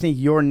do you think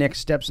your next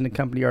steps in the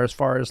company are as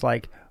far as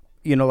like,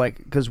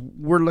 because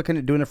we're looking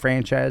at doing the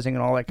franchising and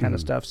all that kind of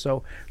stuff.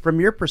 So from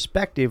your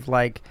perspective,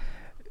 like,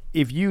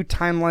 if you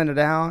timeline it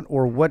out,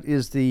 or what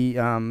is the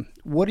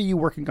what are you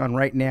working on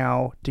right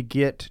now to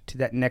get to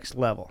that next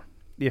level,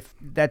 if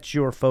that's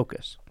your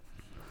focus?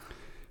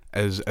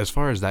 As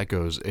far as that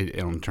goes,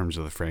 in terms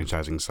of the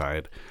franchising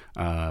side,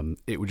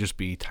 it would just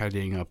be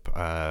tidying up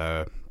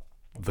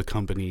the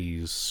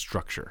company's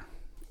structure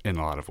in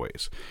a lot of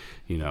ways.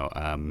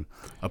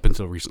 Up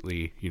until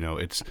recently,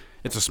 it's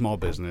a small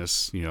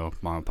business.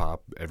 Mom and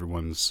pop,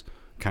 everyone's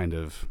kind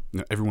of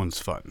everyone's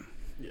fun.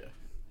 Yeah.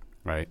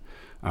 Right.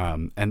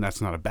 And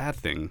that's not a bad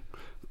thing,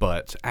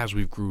 but as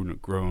we've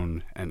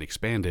grown and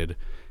expanded,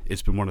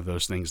 it's been one of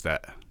those things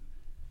that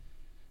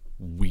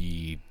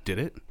we did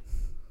it.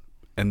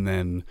 And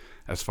then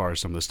as far as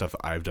some of the stuff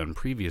that I've done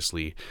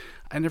previously,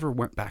 I never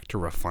went back to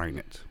refine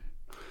it.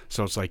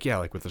 So it's like,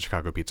 like with the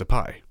Chicago pizza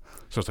pie.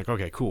 So it's like,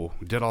 okay, cool.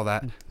 We did all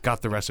that,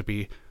 got the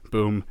recipe,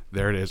 boom,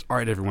 there it is. All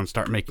right, everyone,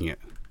 start making it.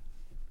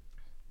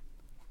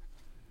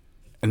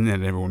 And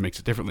then everyone makes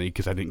it differently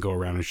because I didn't go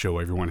around and show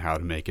everyone how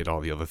to make it, all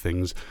the other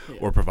things,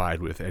 or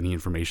provide with any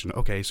information.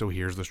 Okay, so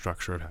here's the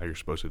structure of how you're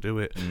supposed to do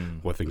it,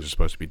 what things are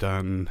supposed to be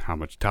done, how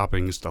much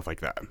toppings, stuff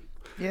like that.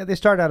 Yeah, they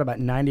start out about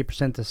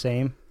 90% the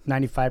same,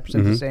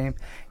 95% the same,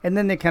 and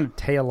then they kind of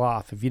tail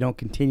off if you don't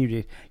continue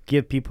to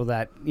give people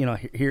that,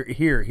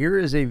 here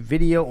is a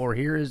video, or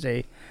here is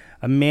a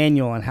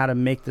manual on how to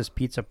make this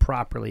pizza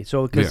properly.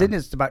 So, because then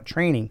it's about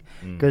training,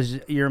 because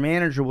your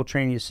manager will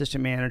train your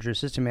assistant manager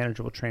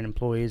will train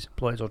employees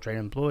will train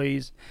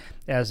employees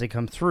as they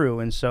come through,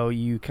 and so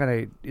you kind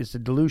of, it's a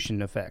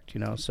dilution effect,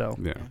 so.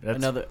 Yeah.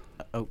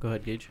 Go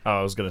ahead, Gage.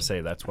 I was going to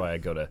say, that's why I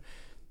go to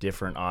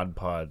different odd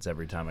pods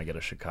every time I go to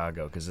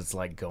Chicago, because it's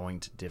like going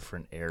to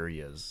different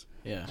areas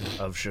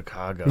of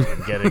Chicago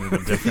and getting the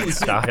different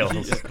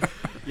styles.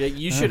 Yeah,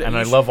 you should. And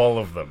I love all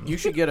of them. You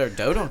should get our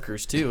dough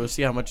dunkers too.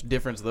 See how much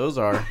difference those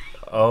are.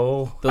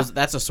 Oh,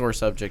 that's a sore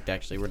subject.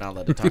 Actually, we're not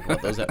allowed to talk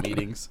about those at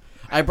meetings.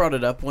 I brought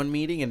it up one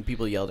meeting and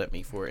people yelled at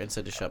me for it and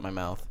said to shut my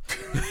mouth.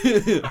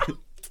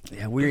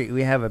 Yeah,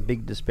 we have a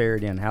big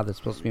disparity on how that's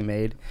supposed to be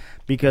made,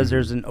 because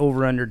there's an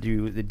over-under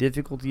to the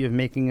difficulty of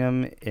making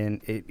them,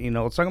 and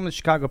it's like on the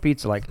Chicago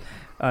pizza. Like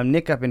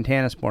Nick up in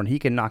Tannisborn, he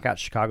can knock out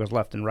Chicago's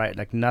left and right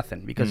like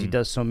nothing, because he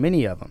does so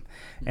many of them.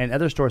 And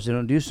other stores that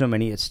don't do so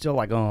many, it's still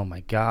like, oh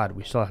my God,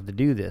 we still have to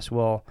do this.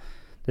 Well,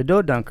 the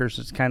dough dunkers,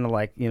 it's kind of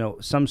like,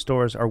 some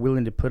stores are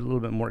willing to put a little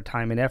bit more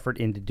time and effort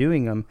into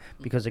doing them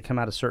because they come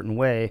out a certain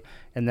way,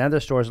 and the other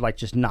stores are like,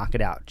 just knock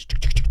it out,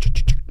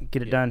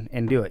 get it done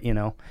and do it,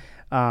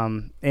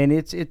 and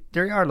they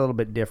are a little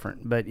bit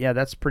different, but yeah,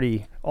 that's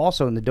pretty.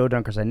 Also, in the dough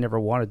dunkers, I never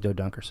wanted dough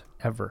dunkers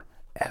ever.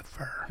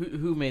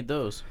 Who made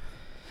those?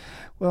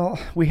 Well,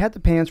 we had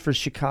the pans for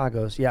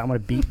Chicago's. Yeah, I'm gonna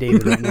beat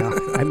David right now.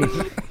 I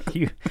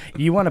mean,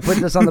 you want to put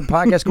this on the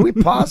podcast? Can we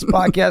pause the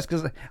podcast,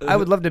 because I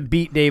would love to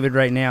beat David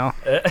right now,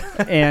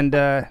 and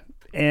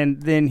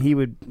then he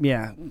would.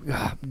 Yeah,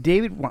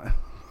 David.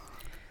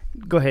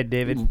 Go ahead,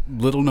 David.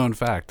 Little known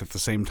fact, at the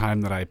same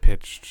time that I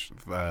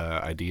pitched the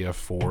idea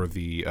for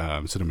the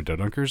cinnamon dough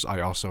dunkers, I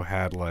also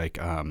had like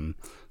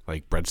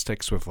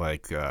breadsticks with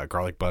like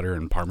garlic butter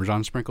and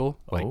Parmesan sprinkle.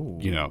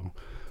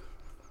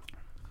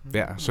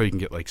 Yeah, so you can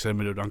get like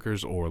cinnamon dough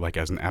dunkers, or like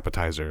as an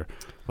appetizer,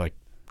 like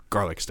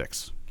garlic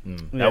sticks.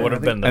 That would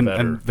have been the better.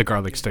 And the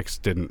garlic sticks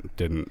didn't.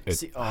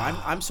 See,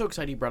 I'm so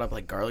excited you brought up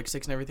like garlic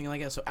sticks and everything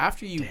like that. So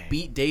after you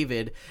beat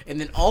David, and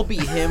then I'll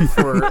beat him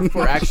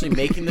for actually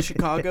making the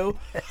Chicago,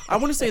 I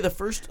want to say the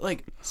first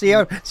like. See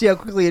how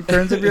quickly it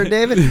turns if you're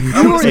David.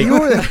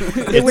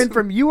 It went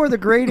from you are the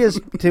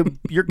greatest to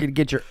you're gonna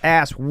get your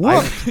ass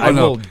whooped. I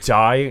will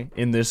die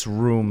in this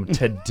room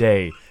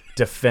today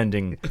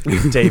defending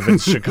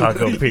David's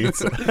Chicago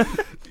pizza.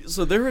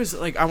 So there was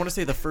like, I want to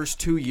say the first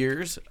 2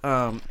 years,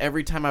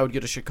 every time I would go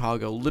to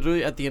Chicago,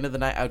 literally at the end of the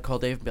night, I would call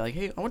Dave and be like,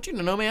 "Hey, I want you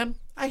to know, man,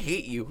 I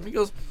hate you." And he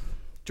goes,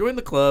 "Join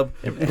the club."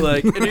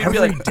 Like, and he'd be every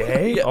like,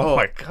 day? Yeah, oh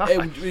my God.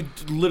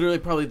 It literally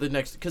probably the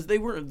next, because they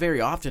weren't very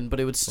often, but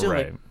it would still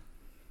right.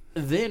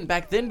 Like,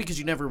 back then, because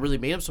you never really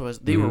made them, so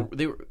they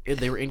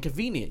were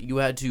inconvenient. You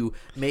had to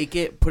make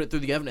it, put it through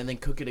the oven, and then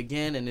cook it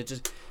again, and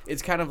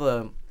it's kind of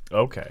a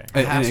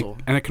hassle.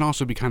 And it can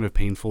also be kind of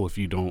painful if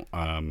you don't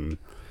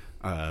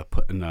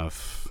put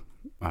enough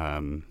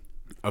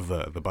of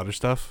the butter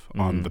stuff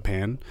on the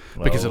pan,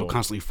 because it'll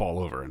constantly fall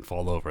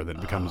over, then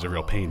it becomes a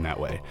real pain that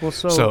way. Well,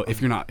 so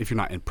if you're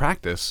not in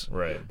practice,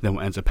 then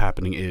what ends up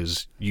happening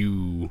is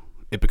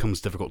it becomes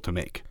difficult to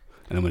make,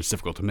 and then when it's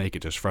difficult to make,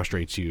 it just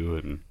frustrates you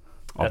and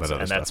all that other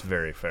stuff. And that's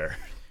very fair.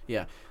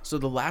 Yeah. So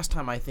the last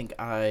time I think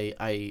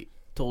I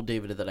told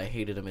David that I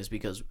hated him is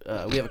because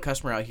we have a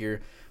customer out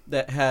here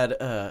that had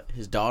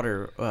his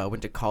daughter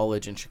went to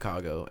college in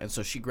Chicago, and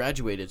so she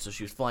graduated, so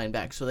she was flying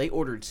back. So they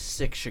ordered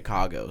 6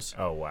 Chicagos.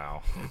 Oh,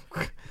 wow.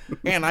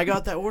 And I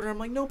got that order. I'm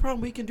like, no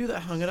problem, we can do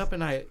that. Hung it up,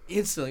 and I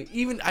instantly,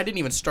 I didn't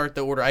even start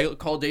the order. I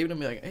called David and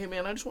be like, hey,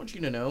 man, I just want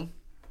you to know,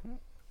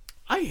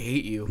 I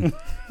hate you.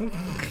 And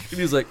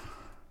he's like,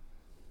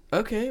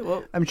 okay,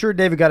 well. I'm sure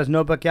David got his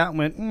notebook out and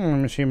went, let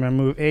me see, I'm going to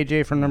move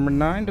AJ from number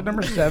 9 to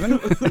number 7.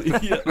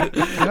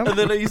 And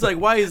then he's like,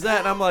 why is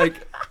that? And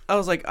I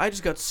was like, I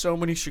just got so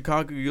many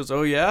Chicago. He goes,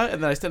 oh, yeah?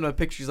 And then I sent him a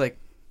picture. He's like,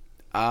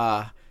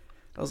 I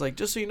was like,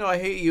 just so you know, I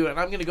hate you, and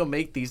I'm going to go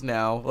make these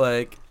now.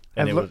 Like,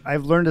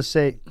 I've learned to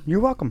say,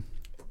 you're welcome.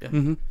 Yeah.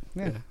 Mm-hmm.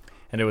 Yeah.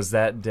 And it was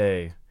that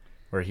day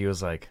where he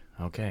was like,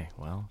 okay,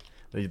 well,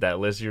 that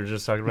list you were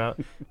just talking about,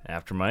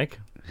 after Mike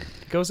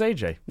goes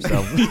AJ.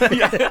 So,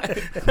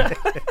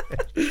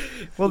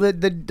 well,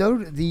 the dough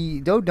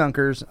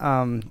dunkers,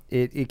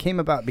 it came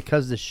about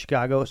because of the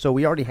Chicago. So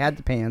we already had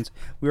the pans.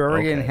 We were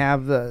already going to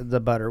have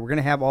the butter. We're going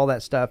to have all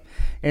that stuff,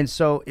 and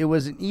so it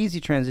was an easy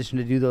transition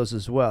to do those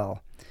as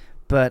well.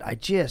 But I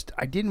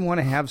didn't want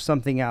to have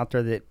something out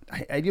there that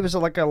it was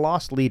like a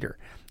lost leader.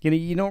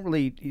 You don't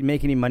really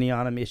make any money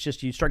on them. It's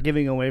just you start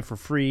giving away for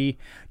free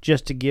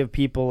just to give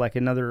people like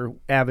another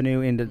avenue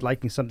into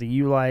liking something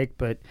you like,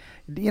 but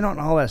and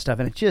all that stuff.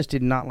 And it just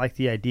did not like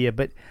the idea.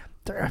 But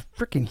they're a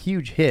freaking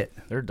huge hit.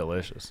 They're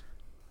delicious.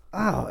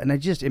 Oh, and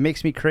it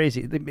makes me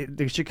crazy.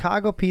 The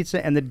Chicago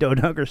pizza and the dough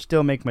dunker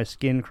still make my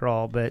skin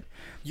crawl. But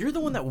you're the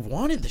one that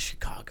wanted the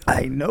Chicago.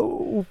 I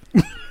know.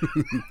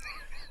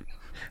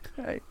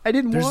 I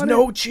didn't There's want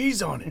no it.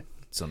 cheese on it.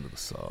 It's under the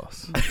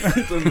sauce.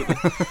 It's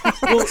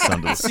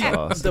under the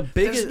sauce.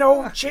 There's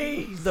no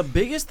cheese. The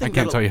biggest thing. I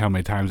can't tell you how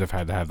many times I've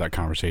had to have that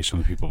conversation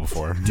with people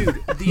before. Dude,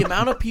 the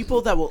amount of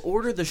people that will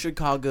order the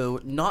Chicago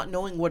not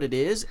knowing what it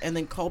is and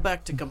then call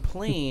back to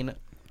complain.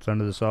 It's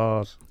under the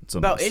sauce.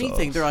 About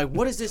anything. They're like,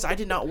 what is this? I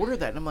did not order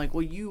that. And I'm like,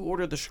 well, you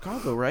ordered the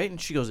Chicago, right?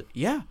 And she goes,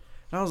 yeah.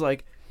 And I was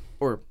like,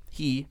 or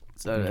he,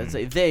 I'd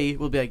say they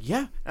will be like, yeah.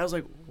 And I was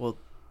like, well,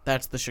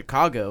 that's the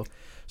Chicago.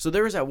 So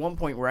there was at one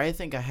point where I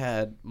think I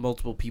had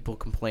multiple people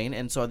complain,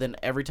 and so then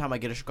every time I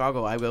get a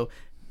Chicago, I go,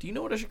 do you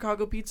know what a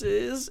Chicago pizza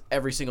is?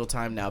 Every single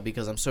time now,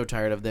 because I'm so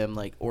tired of them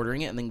like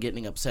ordering it and then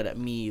getting upset at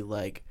me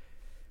like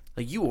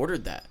you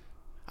ordered that.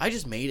 I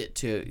just made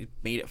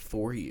it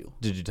for you.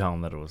 Did you tell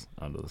him that it was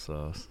under the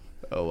sauce?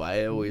 Oh,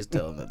 I always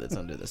tell them that it's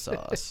under the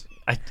sauce.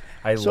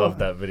 I love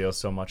that video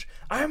so much.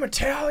 I'm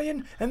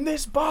Italian, and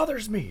this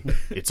bothers me.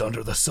 It's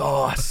under the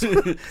sauce.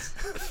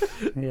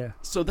 Yeah.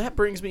 So that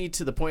brings me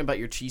to the point about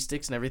your cheese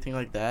sticks and everything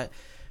like that.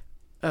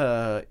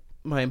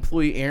 My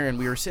employee Aaron,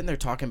 we were sitting there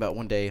talking about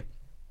one day,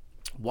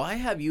 why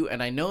have you,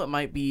 and I know it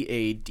might be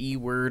a D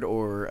word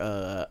or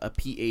a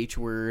PH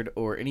word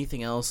or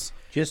anything else.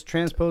 Just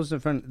transpose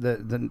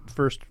the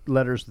first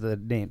letters of the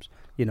names,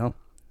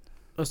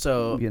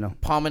 So,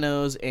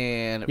 Pomino's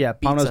and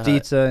Pomino's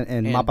Pizza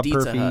and Mappa Pizza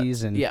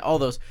Purphy's Hut. and all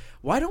those.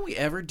 Why don't we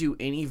ever do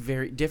any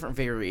different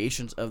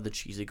variations of the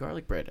cheesy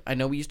garlic bread? I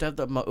know we used to have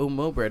the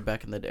Mo bread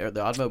back in the day, or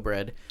the Odmo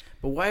bread,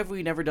 but why have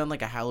we never done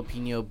like a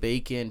jalapeno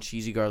bacon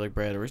cheesy garlic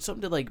bread or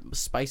something to like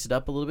spice it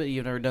up a little bit?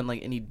 You've never done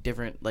like any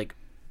different like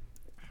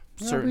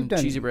certain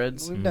cheesy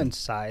breads? We've done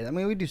sides. I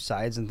mean, we do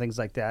sides and things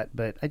like that,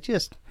 but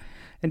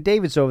and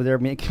David's over there.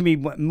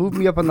 Move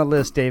me up on the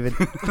list, David.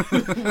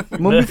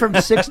 Move me from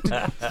 6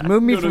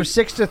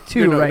 to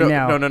 2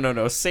 now.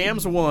 No.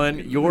 Sam's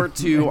 1, you're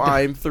 2,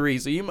 I'm 3.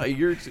 So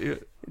you're.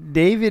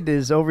 David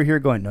is over here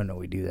going, no,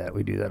 we do that.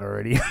 We do that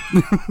already.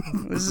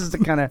 This is the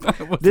kind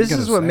of. This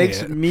is what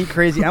makes me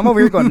crazy. I'm over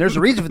here going, there's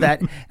a reason for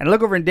that, and I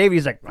look over and David,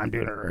 he's like, I'm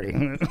doing it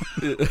already.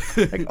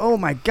 Like, oh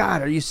my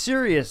God, are you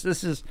serious?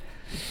 This is.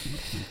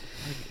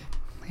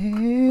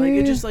 Like,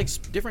 it's just like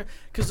different.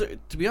 Because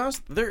to be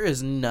honest, there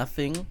is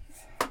nothing.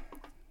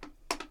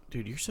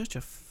 Dude, you're such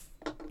a.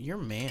 You're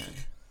man.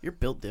 You're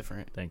built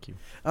different. Thank you.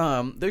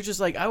 There's just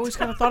like, I always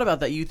kind of thought about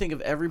that. You think of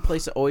every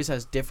place that always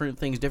has different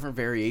things, different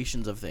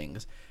variations of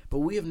things. But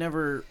we have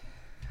never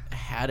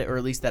had it, or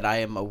at least that I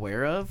am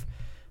aware of.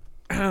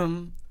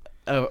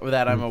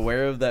 That I'm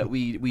aware of that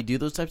we do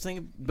those types of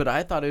things. But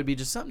I thought it would be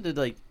just something to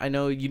like, I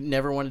know you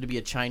never wanted to be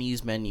a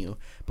Chinese menu,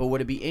 but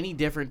would it be any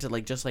different to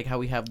like, just like how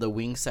we have the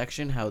wing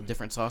section, how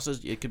different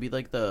sauces, it could be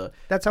like the.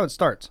 That's how it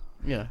starts.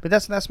 Yeah. But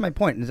that's my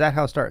point. Is that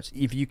how it starts?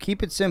 If you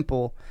keep it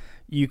simple,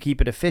 you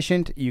keep it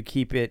efficient, you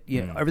keep it,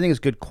 everything is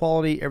good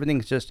quality,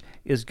 everything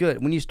is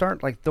good. When you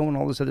start like throwing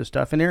all this other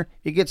stuff in there,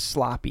 it gets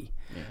sloppy.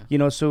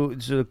 Yeah. So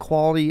the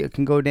quality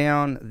can go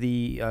down,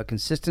 the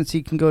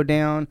consistency can go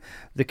down,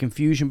 the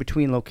confusion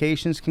between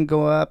locations can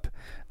go up,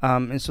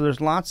 and so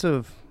there's lots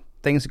of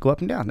things that go up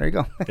and down. There you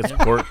go. It's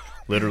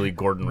literally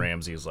Gordon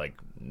Ramsay's like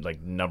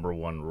number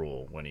one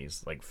rule when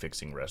he's like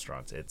fixing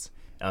restaurants. It's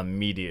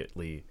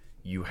immediately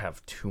you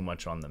have too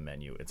much on the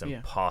menu. It's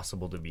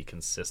impossible to be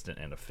consistent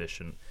and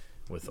efficient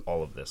with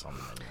all of this on the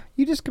menu.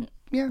 You just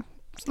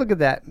look at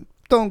that.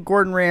 Throwing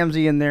Gordon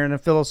Ramsay in there in a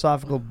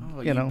philosophical,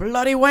 you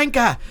bloody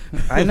wanker.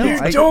 I know.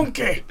 You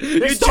donkey.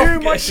 There's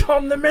too much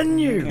on the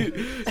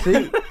menu.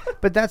 See,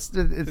 But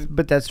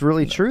that's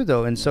really true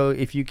though. And so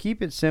if you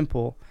keep it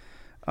simple,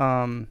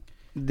 then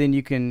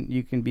you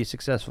can be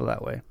successful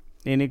that way.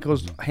 And it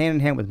goes hand in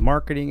hand with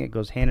marketing. It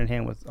goes hand in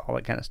hand with all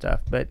that kind of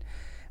stuff. But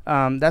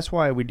that's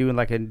why we do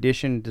like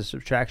addition to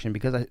subtraction,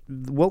 because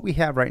what we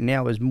have right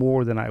now is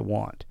more than I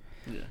want.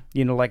 Yeah.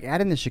 You know, like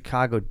adding the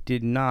Chicago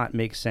did not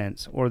make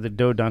sense, or the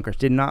Dough Dunkers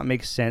did not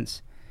make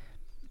sense.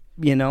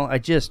 You know, I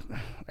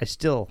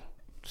still,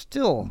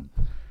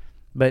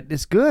 but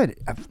it's good.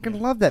 I freaking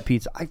love that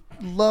pizza. I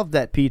love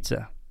that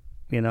pizza,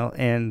 you know,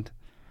 and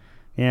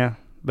yeah,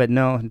 but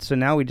no. So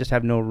now we just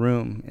have no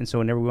room. And so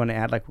whenever we want to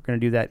add, like we're going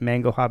to do that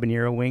mango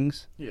habanero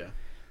wings. Yeah.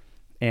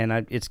 And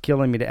it's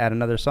killing me to add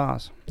another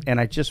sauce. And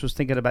I just was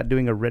thinking about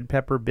doing a red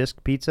pepper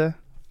bisque pizza.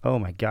 Oh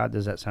my God,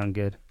 does that sound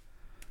good?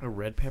 A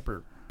red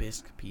pepper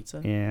bisque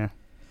pizza? Yeah.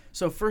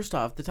 So first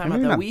off, the time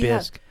maybe that not we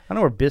bisque. I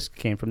know where bisque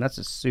came from. That's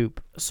a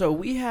soup. So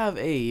we have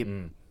a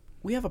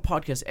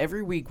podcast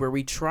every week where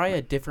we try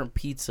a different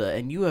pizza,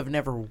 and you have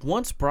never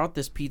once brought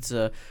this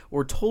pizza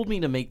or told me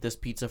to make this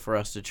pizza for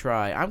us to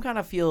try. I'm kind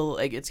of feel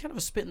like it's kind of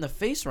a spit in the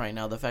face right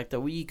now, the fact that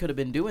we could have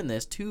been doing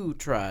this to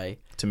try.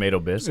 Tomato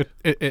bisque?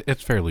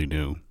 It's fairly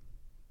new.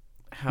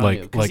 How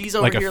new? He's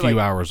over like a few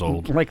hours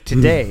old. Like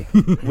today,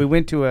 we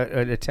went to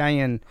an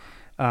Italian.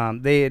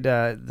 They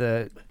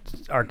had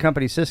our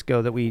company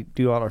Cisco that we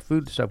do all our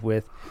food stuff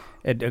with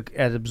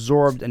had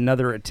absorbed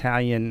another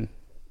Italian,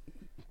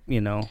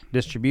 you know,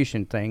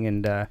 distribution thing,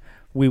 and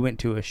we went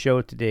to a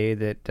show today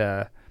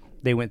that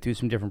they went through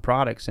some different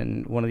products,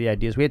 and one of the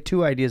ideas, we had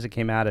two ideas that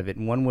came out of it,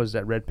 and one was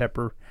that red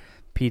pepper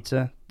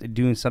pizza,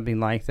 doing something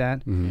like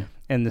that,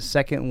 and the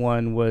second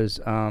one was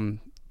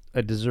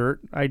a dessert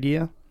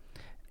idea,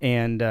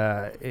 and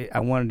I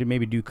wanted to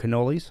maybe do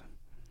cannolis.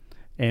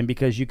 And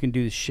because you can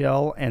do the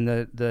shell and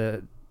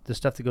the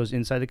stuff that goes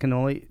inside the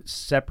cannoli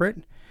separate,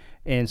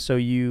 and so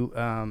you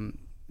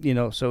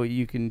so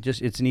you can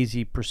just, it's an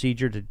easy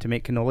procedure to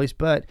make cannolis.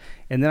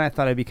 And then I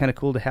thought it'd be kind of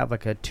cool to have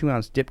like a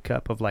 2-ounce dip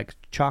cup of like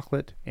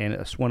chocolate and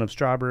one of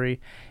strawberry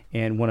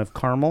and one of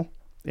caramel,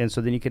 and so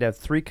then you could have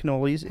 3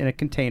 cannolis in a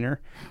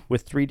container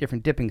with 3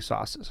 different dipping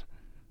sauces.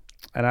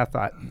 And I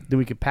thought then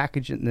we could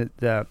package it in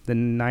the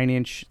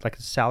 9-inch like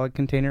a salad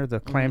container, the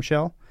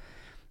clamshell.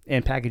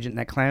 And package it in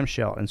that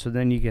clamshell, and so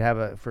then you could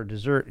have for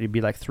dessert. It'd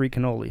be like 3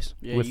 cannolis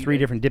with 3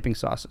 different dipping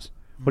sauces.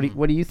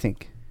 What do you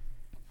think?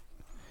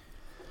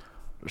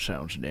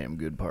 Sounds damn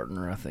good,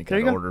 partner. I think there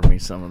I'd order me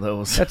some of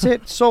those. That's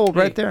it, sold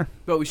right there.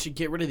 But we should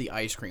get rid of the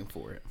ice cream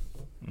for it.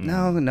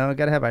 No,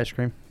 gotta have ice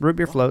cream. Root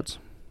beer floats.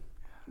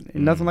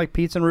 Nothing like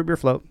pizza and root beer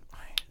float.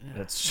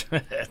 That's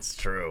true. That's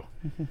true.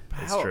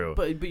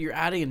 But you're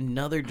adding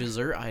another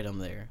dessert item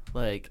there,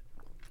 like.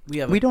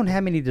 We don't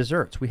have any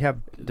desserts. We have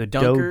the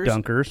Dunkers, Dough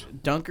Dunkers.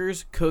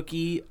 Dunkers,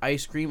 cookie,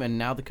 ice cream, and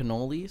now the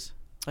cannolis.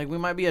 Like, we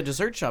might be a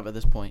dessert shop at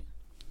this point.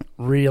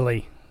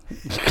 Really?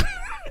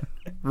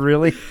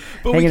 Really?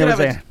 But we could have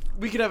a...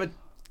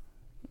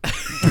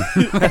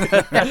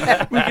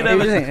 I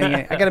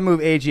got to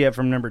move AG up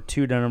from number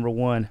 2 to number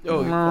 1.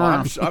 Oh,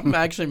 well, I'm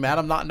actually mad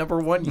I'm not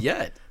number 1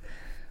 yet.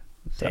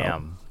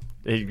 Damn.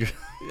 You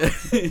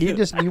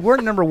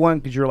weren't number 1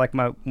 because you're like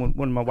one of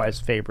my wife's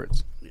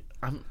favorites.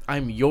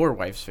 I'm your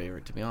wife's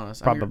favorite, to be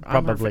honest.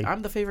 Probably.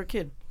 I'm the favorite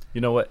kid.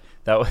 You know what?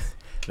 That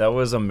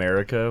was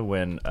America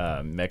when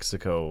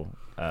Mexico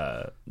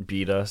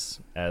beat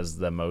us as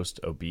the most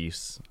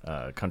obese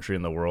country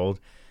in the world,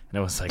 and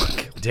it was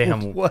like,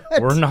 damn,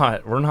 we're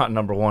not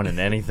number 1 in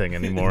anything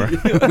anymore.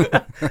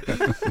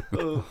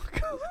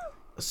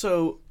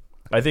 So.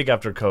 I think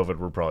after COVID,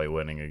 we're probably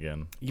winning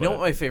again. You know what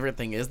my favorite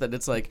thing is? That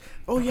it's like,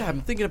 oh yeah,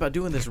 I'm thinking about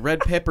doing this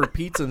red pepper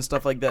pizza and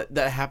stuff like that.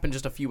 That happened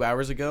just a few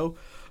hours ago.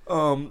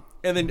 And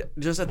then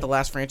just at the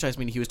last franchise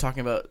meeting, he was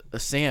talking about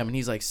Sam, and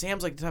he's like,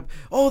 Sam's like the type,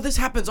 oh, this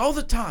happens all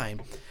the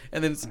time.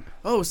 And then,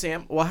 oh,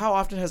 Sam, well, how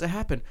often has it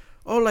happened?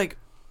 Oh, like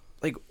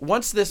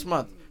once this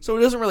month. So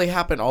it doesn't really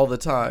happen all the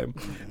time.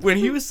 When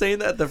he was saying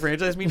that at the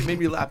franchise meeting, it made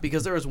me laugh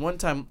because there was one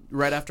time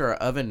right after our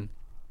oven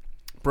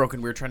broke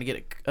and we were trying to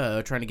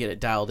get it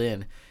dialed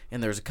in.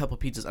 And there's a couple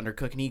pizzas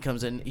undercooked, and he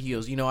comes in, he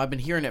goes, I've been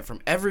hearing it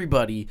from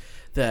everybody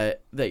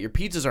that your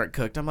pizzas aren't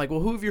cooked. I'm like, well,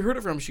 who have you heard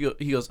it from?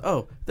 He goes,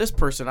 oh, this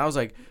person. I was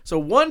like, so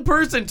one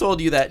person told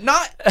you that.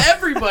 Not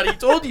everybody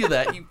told you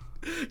that.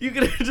 You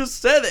could have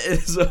just said it.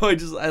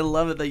 So I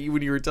love it that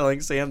when you were telling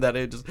Sam that,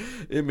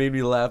 it made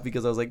me laugh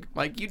because I was like,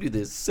 Mike, you do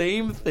this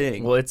same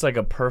thing. Well, it's like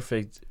a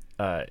perfect,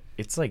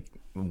 it's like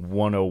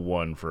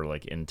 101 for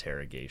like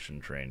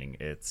interrogation training.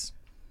 It's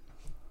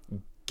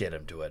get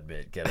him to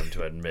admit.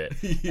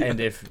 Yeah. And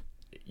if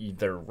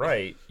they're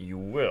right, you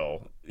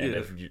will. And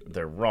if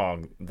they're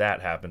wrong,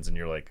 that happens, and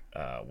you're like,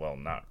 well,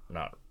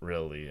 not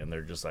really. And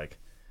they're just like,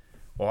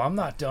 well, I'm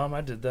not dumb. I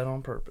did that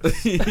on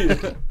purpose.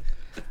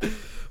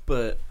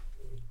 But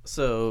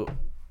so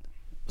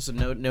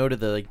no to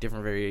the like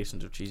different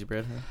variations of cheesy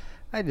bread. Huh?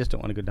 I just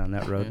don't want to go down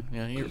that road.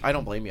 Yeah, I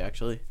don't blame you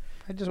actually.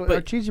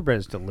 Our cheesy bread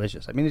is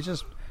delicious. I mean, it's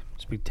just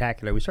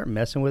spectacular. We start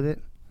messing with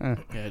it. Yeah,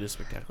 it is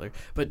spectacular.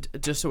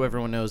 But just so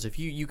everyone knows, if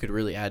you could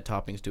really add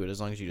toppings to it as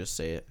long as you just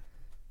say it.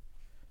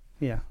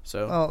 Yeah.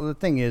 So well, the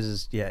thing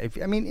is if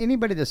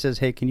anybody that says,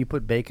 "Hey, can you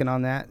put bacon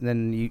on that?" and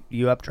then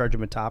you upcharge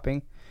them a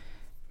topping,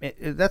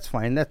 that's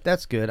fine.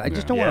 That's good. I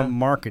just don't want to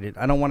market it.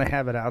 I don't want to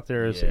have it out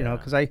there as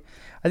because I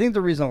think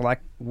the reason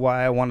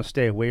why I want to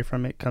stay away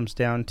from it comes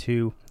down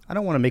to I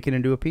don't want to make it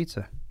into a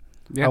pizza.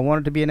 Yeah. I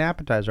want it to be an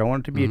appetizer. I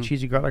want it to be a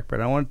cheesy garlic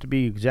bread. I want it to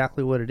be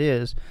exactly what it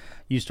is.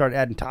 You start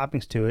adding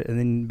toppings to it, and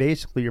then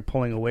basically you're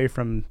pulling away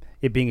from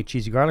it being a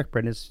cheesy garlic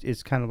bread.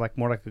 It's kind of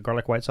more like a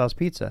garlic white sauce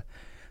pizza.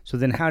 So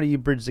then how do you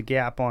bridge the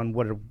gap on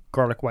what a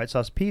garlic white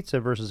sauce pizza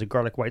versus a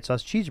garlic white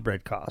sauce cheese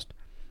bread cost?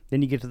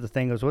 Then you get to the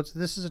thing of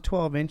this is a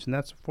 12-inch and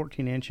that's a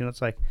 14-inch, and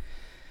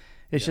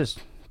it's just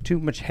too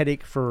much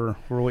headache for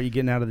what you're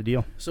getting out of the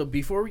deal. So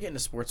before we get into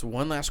sports,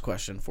 one last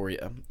question for you,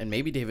 and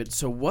maybe David.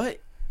 So what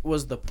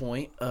was the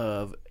point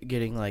of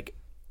getting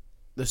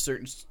the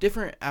certain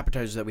different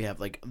appetizers that we have,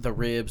 like the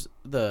ribs,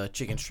 the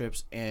chicken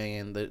strips,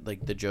 and the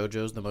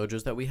JoJo's, the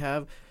Mojos that we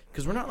have?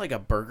 Because we're not like a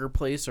burger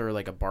place or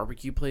like a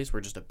barbecue place.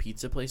 We're just a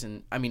pizza place,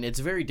 and I mean it's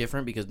very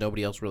different because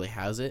nobody else really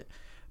has it.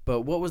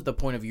 But what was the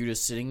point of you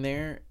just sitting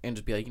there and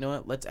just be like, you know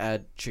what, let's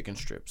add chicken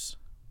strips,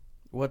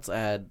 let's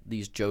add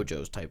these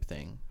JoJo's type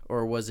thing?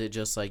 Or was it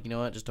just like, you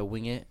know what, just to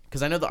wing it?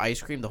 Because I know the ice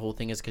cream, the whole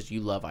thing is because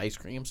you love ice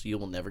cream, so you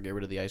will never get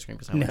rid of the ice cream.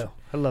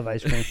 I love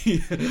ice cream.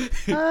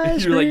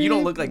 You're like, you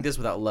don't look like this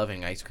without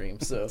loving ice cream.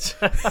 So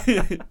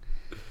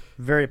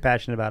very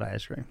passionate about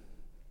ice cream.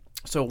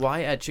 So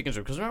why add chicken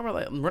strips? Because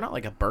we're not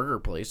like a burger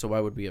place, so why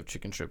would we have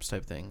chicken strips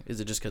type thing? Is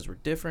it just because we're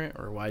different,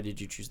 or why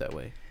did you choose that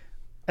way?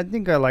 I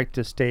think I like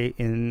to stay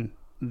in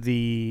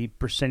the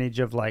percentage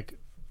of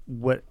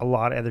what a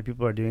lot of other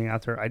people are doing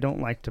out there. I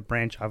don't like to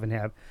branch off and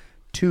have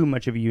too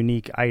much of a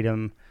unique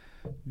item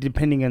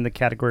depending on the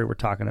category we're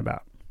talking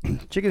about.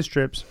 Chicken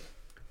strips,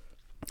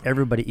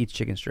 everybody eats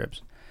chicken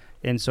strips.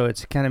 And so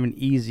it's kind of an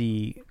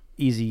easy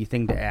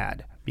thing to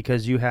add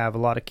because you have a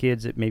lot of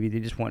kids that maybe they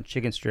just want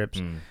chicken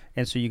strips.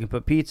 And so you can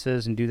put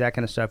pizzas and do that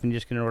kind of stuff, and you're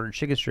just going to order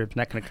chicken strips, and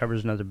that kind of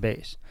covers another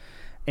base.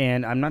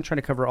 And I'm not trying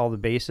to cover all the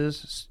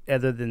bases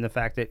other than the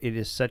fact that it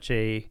is such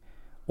a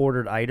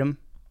ordered item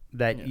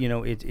that,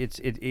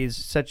 it is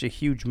such a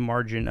huge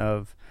margin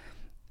of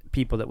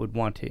people that would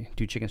want to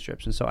do chicken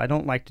strips. And so I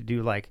don't like to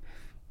do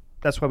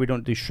that's why we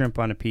don't do shrimp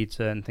on a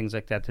pizza and things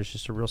like that. There's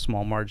just a real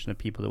small margin of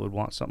people that would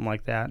want something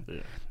like that.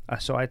 Yeah.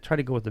 So I try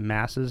to go with the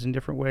masses in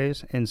different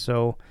ways. And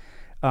so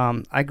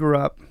I grew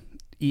up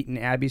eating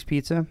Abby's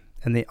Pizza,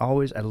 and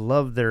I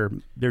love their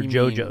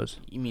JoJo's.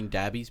 You mean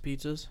Dabby's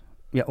Pizzas?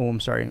 Yeah. Oh, I'm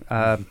sorry.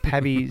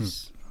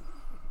 Pabby's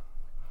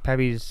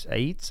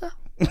Pizza.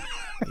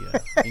 Yeah.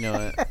 You know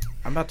what?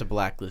 I'm about to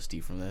blacklist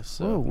you from this.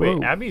 So. Whoa.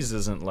 Wait, Abby's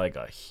isn't like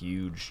a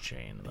huge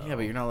chain, though. Yeah,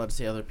 but you're not allowed to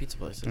say other pizza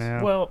places.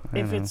 Yeah, well, don't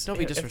be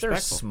disrespectful. If they're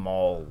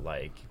small,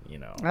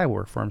 I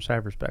work for them, so I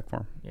have respect for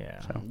them.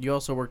 Yeah. So. You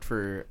also worked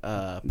for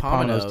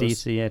Pomino's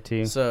DC, yeah,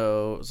 too.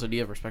 So do you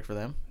have respect for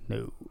them?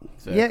 No.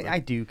 Exactly. Yeah, I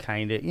do,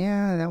 kind of.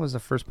 Yeah, that was the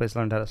first place I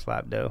learned how to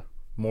slap dough.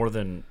 More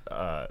than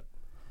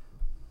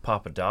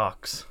Papa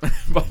Doc's.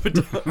 Papa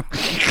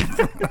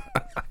Doc.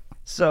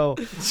 So...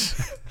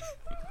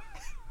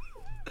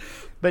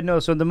 But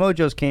no, so the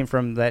Mojos came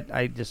from that.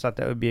 I just thought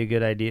that would be a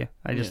good idea.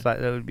 I just thought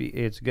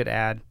it's a good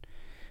ad.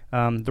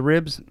 The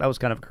ribs, that was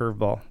kind of a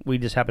curveball. We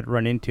just happened to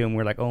run into them.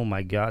 We're like, oh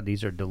my God,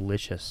 these are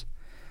delicious.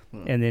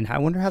 And then I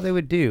wonder how they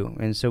would do.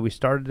 And so we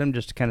started them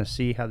just to kind of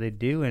see how they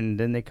do. And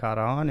then they caught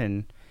on.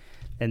 And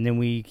then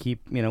we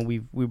keep,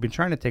 we've been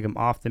trying to take them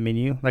off the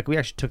menu. We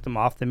actually took them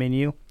off the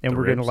menu. And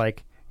we're going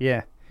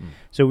to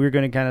So we were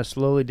going to kind of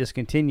slowly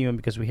discontinue them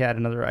because we had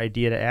another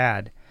idea to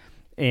add.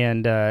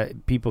 And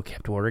people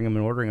kept ordering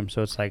them.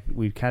 So it's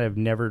we've kind of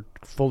never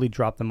fully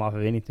dropped them off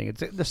of anything.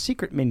 It's the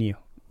secret menu.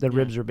 The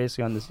ribs are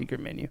basically on the secret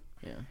menu.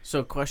 Yeah.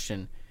 So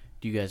question,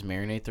 do you guys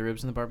marinate the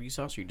ribs in the barbecue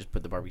sauce, or you just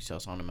put the barbecue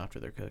sauce on them after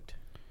they're cooked?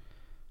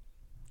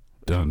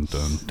 Dun,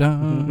 dun,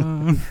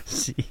 dun.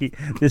 See,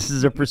 this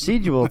is a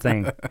procedural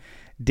thing.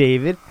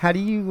 David, how do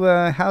you,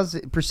 how's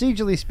it,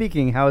 procedurally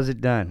speaking, how is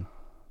it done?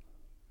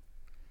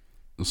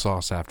 The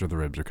sauce after the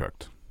ribs are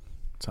cooked.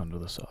 It's under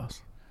the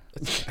sauce.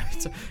 It's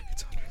under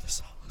the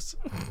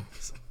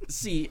sauce.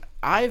 See,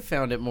 I've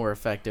found it more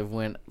effective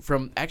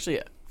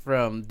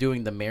from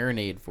doing the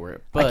marinade for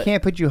it. But I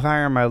can't put you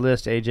higher on my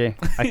list, AJ.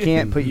 I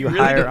can't put you really?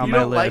 Higher on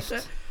my list.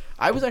 Like that?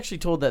 I was actually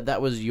told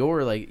that was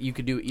your, you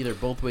could do it either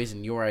both ways,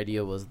 and your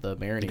idea was the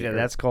marinade.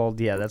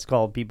 Yeah, that's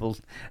called people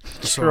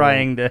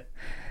trying to,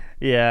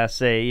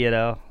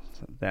 say,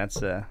 that's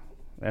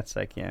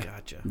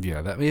Gotcha.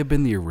 Yeah, that may have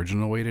been the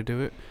original way to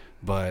do it,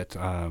 but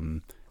I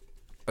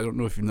don't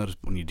know if you've noticed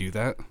when you do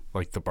that,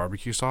 the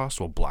barbecue sauce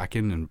will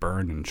blacken and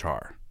burn and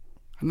char.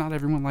 And not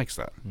everyone likes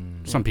that.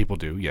 Some people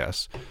do,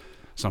 yes.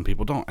 Some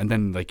people don't. And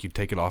then, you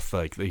take it off,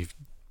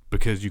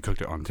 because you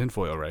cooked it on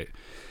tinfoil, right?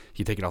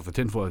 You take it off the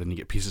tinfoil, then you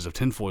get pieces of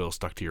tinfoil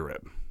stuck to your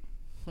rib.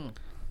 And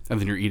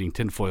then you're eating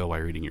tinfoil while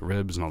you're eating your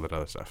ribs and all that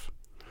other stuff.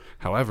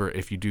 However,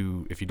 if you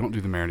don't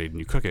do the marinade and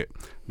you cook it,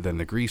 then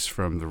the grease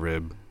from the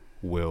rib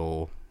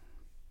will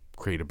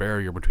create a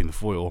barrier between the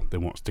foil. They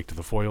won't stick to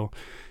the foil.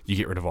 You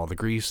get rid of all the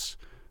grease,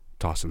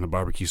 toss in the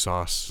barbecue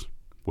sauce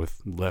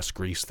with less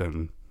grease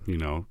than, you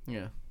know.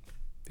 Yeah.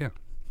 Yeah.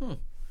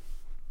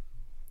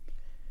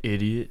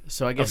 Idiot.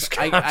 So I guess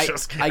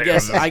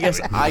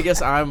I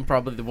guess I'm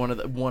probably one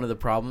of the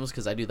problems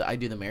because I do the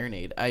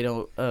marinade. I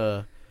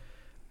don't.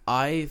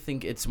 I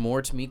think it's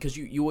more to me because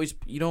you always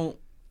you don't.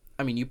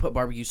 I mean, you put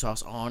barbecue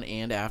sauce on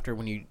and after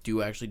when you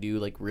do actually do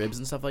like ribs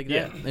and stuff like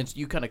that. And so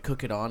you kind of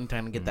cook it on,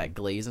 kind of get that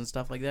glaze and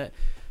stuff like that.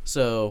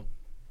 So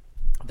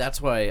that's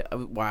why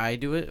I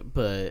do it.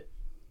 But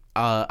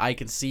I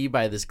can see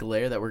by this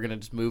glare that we're gonna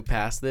just move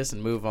past this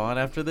and move on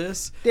after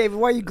this. David,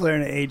 why are you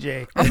glaring at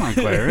AJ? I'm not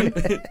glaring.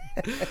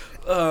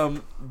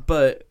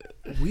 But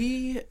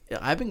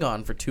I've been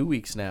gone for 2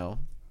 weeks now.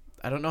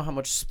 I don't know how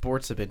much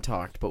sports have been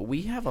talked, but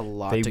we have a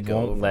lot to go They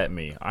won't over. let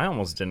me. I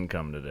almost didn't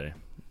come today.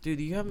 Dude,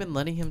 you haven't been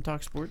letting him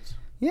talk sports?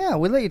 Yeah,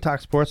 we let you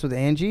talk sports with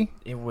Angie.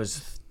 It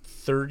was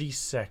 30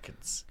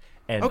 seconds.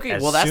 And Okay,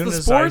 as well, that's soon the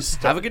as sports.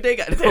 I Have a good day,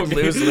 guys.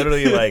 It was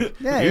literally like,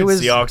 Yeah, dude, it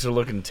was- Seahawks are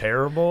looking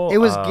terrible. It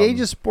was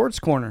Gage's Sports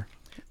Corner.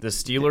 The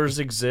Steelers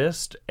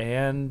exist,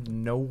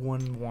 and no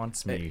one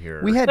wants me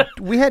here.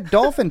 We had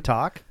Dolphin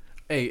talk.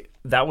 Hey,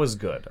 that was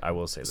good. I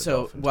will say that.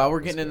 so while we're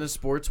getting into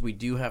sports, we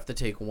do have to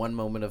take one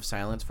moment of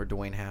silence for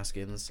Dwayne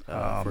Haskins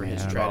for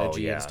his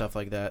strategy and stuff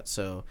like that.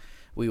 So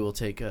we will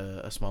take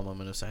a small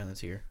moment of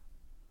silence here.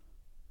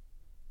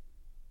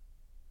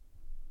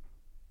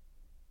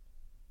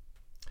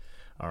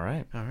 All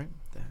right.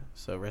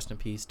 So rest in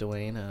peace,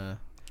 Dwayne.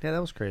 Yeah, that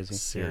was crazy.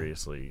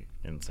 Seriously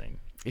insane.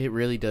 It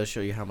really does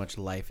show you how much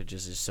life it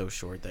just is so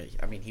short. That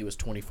I mean, he was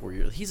 24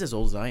 years. He's as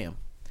old as I am,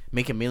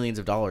 making millions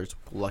of dollars.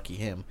 Lucky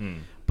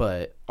him.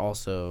 But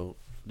also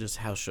just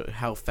how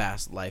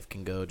fast life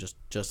can go just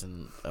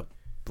in a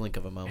blink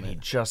of a moment. And he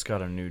just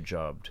got a new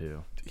job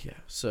too. Yeah.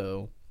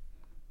 So,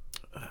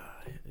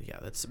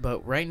 that's.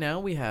 But right now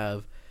we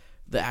have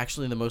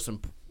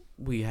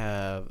we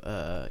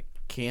have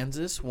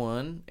Kansas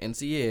won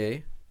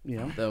NCAA.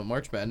 Yeah. The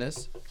March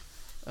Madness.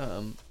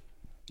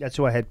 That's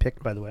who I had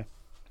picked, by the way.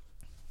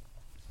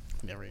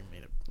 Never even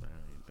made it.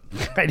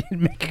 I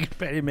didn't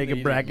make a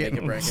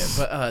bracket.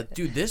 But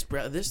dude, this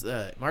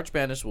March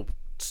Madness will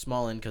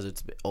small in because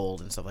it's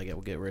old and stuff like that.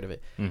 We'll get rid of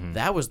it.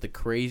 That was the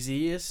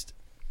craziest.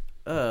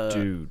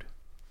 Dude,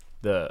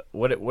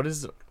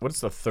 what's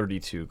the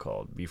 32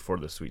 called before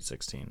the Sweet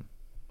 16?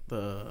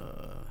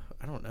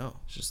 I don't know.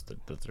 It's just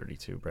the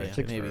 32, right?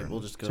 Yeah, maybe we'll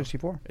just go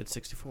 64. It's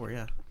 64.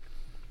 Yeah.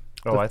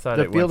 Oh, I thought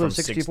the it went field from of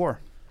 64.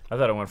 I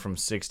thought it went from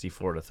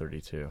 64 to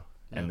 32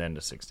 and then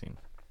to 16.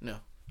 No.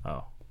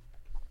 Oh.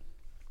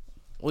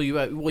 Well, you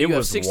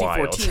have 64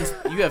 wild. teams.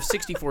 You have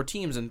 64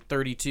 teams and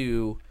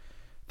 32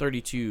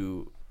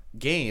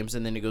 games,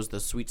 and then it goes to the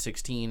Sweet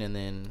 16, and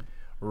then.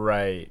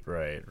 Right.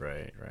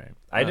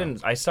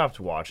 I stopped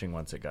watching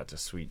once it got to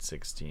Sweet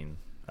 16.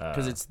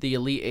 Because it's the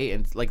Elite Eight,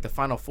 and like the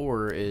Final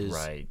Four is.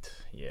 Right.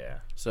 Yeah.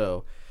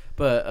 So,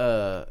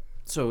 but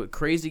so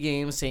crazy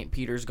games. St.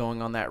 Peter's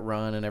going on that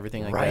run and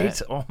everything like that.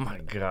 Right. Oh my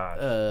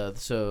god.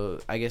 So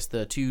I guess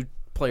the two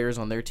players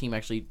on their team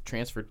actually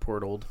transferred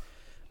portaled.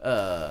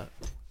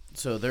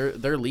 So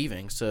they're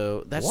leaving.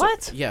 So that's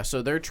what? Yeah.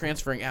 So they're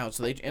transferring out.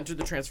 So they entered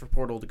the transfer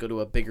portal to go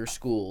to a bigger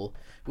school,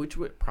 which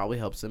would probably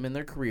helps them in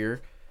their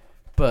career.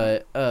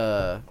 But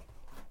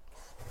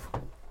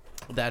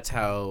that's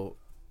how.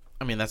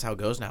 I mean, that's how it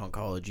goes now in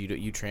college.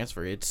 You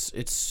transfer.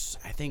 It's.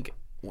 I think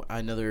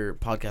another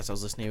podcast I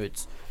was listening to.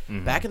 It's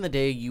back in the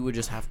day. You would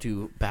just have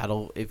to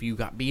battle. If you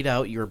got beat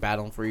out, you were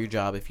battling for your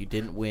job. If you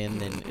didn't win,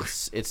 then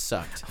it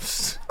sucked.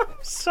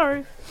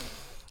 Sorry.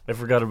 I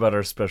forgot about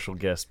our special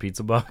guest,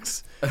 Pizza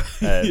Box.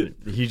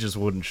 He just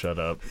wouldn't shut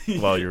up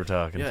while you were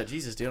talking. Yeah,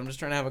 Jesus, dude. I'm just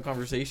trying to have a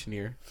conversation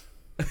here.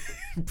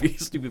 Be a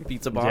stupid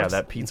Pizza Box. Yeah,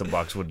 that Pizza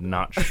Box would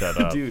not shut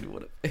up.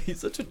 Dude,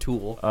 he's such a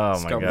tool.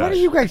 Oh, my gosh. What are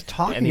you guys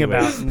talking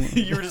about?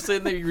 You were just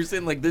saying that. You were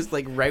saying like this,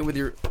 like right with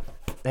your.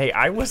 Hey,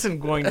 I wasn't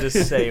going to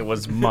say it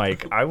was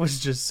Mike. I was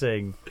just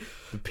saying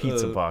the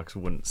Pizza Box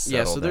wouldn't settle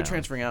Yeah, so they're down.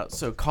 transferring out.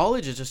 So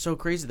college is just so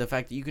crazy. The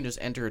fact that you can just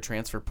enter a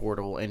transfer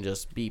portal and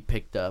just be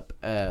picked up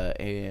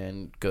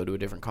and go to a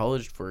different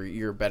college for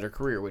your better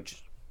career,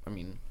 which, I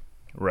mean,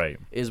 right,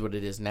 is what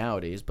it is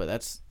nowadays. But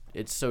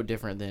it's so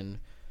different than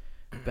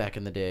back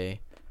in the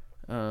day.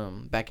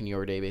 Back in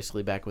your day,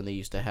 basically, back when they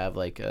used to have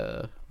like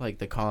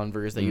the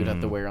Converse that you'd have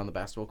to wear on the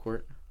basketball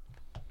court.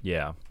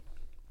 Yeah.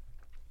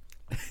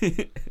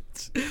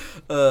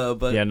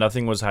 But yeah,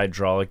 nothing was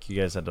hydraulic. You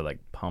guys had to like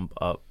pump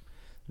up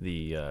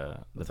the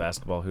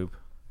basketball hoop.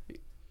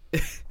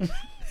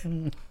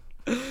 You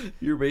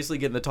were basically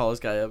getting the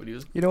tallest guy up, and he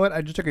was. You know what?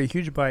 I just took a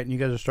huge bite, and you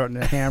guys are starting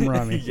to hammer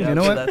on me. Yeah, you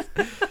know what?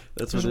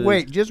 That's just what it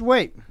wait. is. Just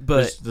wait.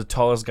 But the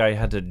tallest guy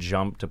had to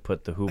jump to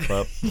put the hoop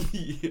up.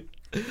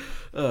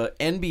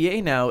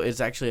 NBA now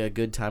is actually a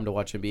good time to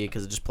watch NBA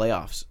because it's just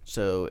playoffs.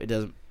 So it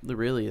doesn't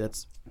really.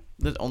 That's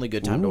the only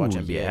good time to watch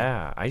NBA.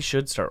 Yeah, I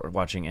should start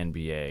watching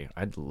NBA.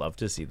 I'd love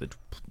to see the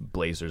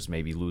Blazers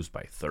maybe lose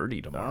by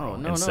 30 tomorrow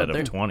instead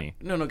of 20.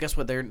 No, guess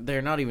what? They're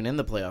not even in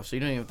the playoffs, so you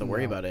don't even have to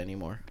worry about it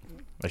anymore.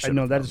 I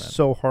know that is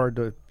so hard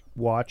to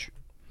watch.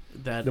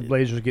 The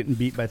Blazers getting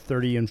beat by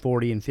 30 and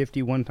 40 and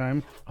 50 one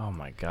time. Oh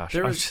my gosh!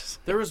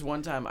 There was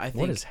one time I think.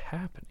 What is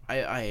happening?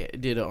 I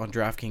did it on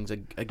DraftKings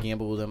a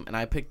gamble with them, and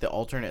I picked the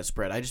alternate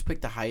spread. I just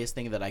picked the highest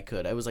thing that I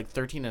could. I was like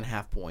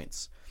 13.5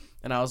 points,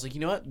 and I was like,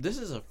 you know what? This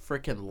is a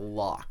freaking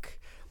lock.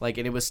 Like,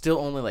 and it was still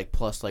only like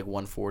plus like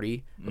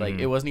 140. Like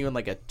it wasn't even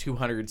like a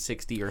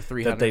 260 or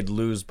 300. That they'd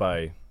lose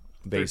by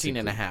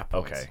 13.5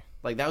 points. Okay.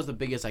 Like that was the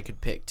biggest I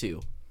could pick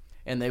too.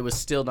 And it was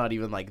still not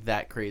even like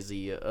that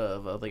crazy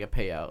of like a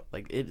payout.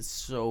 Like it is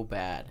so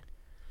bad.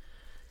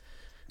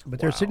 But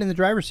they're sitting in the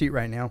driver's seat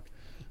right now,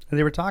 and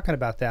they were talking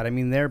about that. I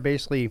mean, they're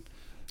basically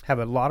have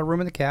a lot of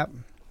room in the cap.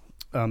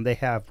 They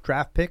have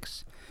draft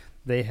picks.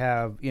 They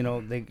have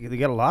they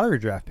got a lot of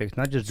draft picks,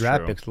 not just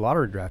draft picks, a lot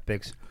of draft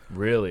picks.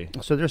 Really?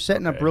 So they're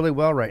setting up really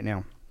well right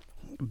now.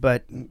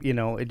 But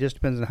it just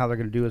depends on how they're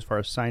going to do as far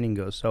as signing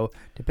goes. So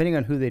depending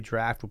on who they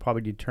draft will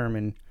probably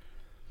determine.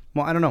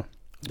 Well, I don't know.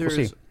 We'll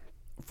see.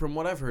 From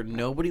what I've heard,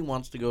 nobody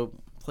wants to go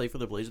play for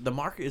the Blazers. The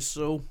market is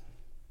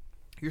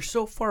you're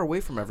so far away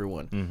from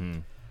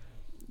everyone.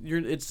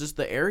 Mm-hmm. It's just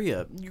the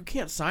area. You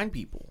can't sign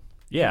people.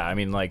 Yeah, I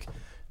mean, like,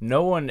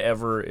 no one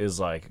ever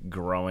is like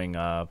growing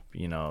up,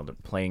 they're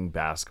playing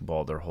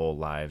basketball their whole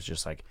lives,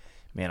 just like,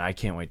 man, I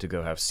can't wait to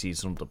go have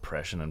seasonal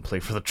depression and play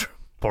for the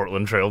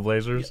Portland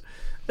Trailblazers.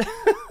 Yeah.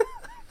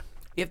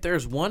 If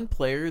there's one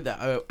player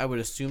that I would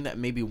assume that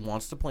maybe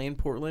wants to play in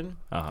Portland,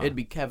 it'd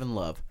be Kevin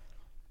Love.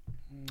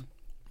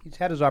 He's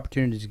had his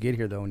opportunities to get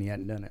here, though, and he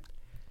hadn't done it.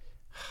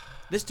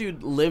 This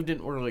dude lived in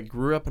or like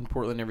grew up in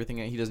Portland and everything,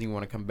 and he doesn't even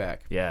want to come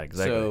back. Yeah,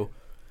 exactly. So,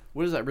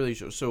 what does that really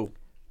show? So,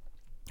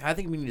 I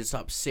think we need to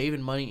stop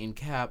saving money in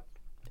cap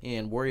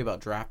and worry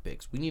about draft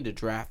picks. We need to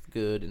draft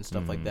good and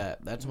stuff like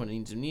that. That's what it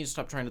needs. We need to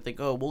stop trying to think,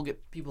 we'll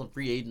get people in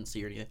free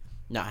agency or anything.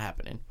 Not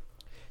happening.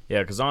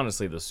 Yeah, because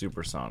honestly, the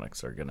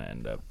Supersonics are going to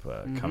end up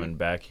coming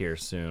back here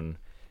soon.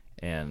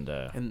 And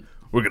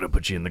we're going to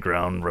put you in the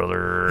ground,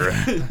 brother.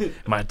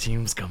 My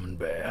team's coming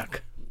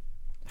back.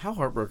 How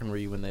heartbroken were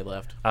you when they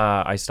left?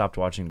 I stopped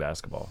watching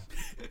basketball.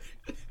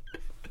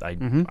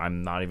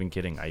 I'm not even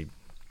kidding.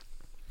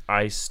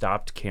 I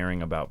stopped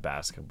caring about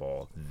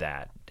basketball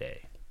that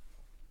day.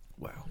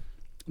 Wow.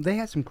 They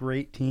had some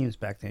great teams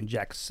back then.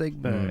 Jack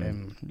Sigma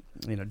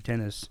and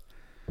Dennis.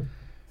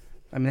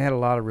 I mean, they had a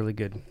lot of really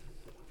good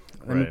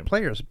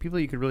players, people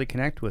you could really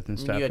connect with and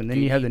stuff. And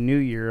then you had the new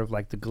year of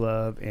like the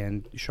Glove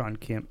and Sean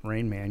Kemp,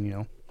 Rain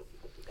Man,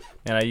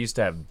 And I used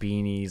to have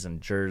beanies and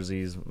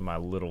jerseys, my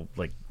little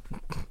like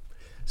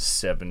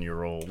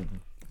 7-year-old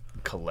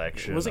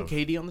collection. Wasn't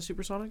KD on the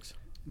Supersonics?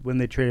 When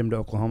they traded him to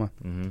Oklahoma.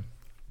 Mm-hmm.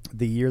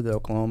 The year that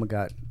Oklahoma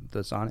got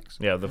the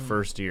Sonics. Yeah, the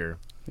first year.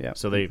 Yeah.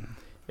 So they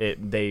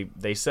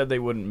said they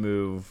wouldn't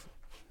move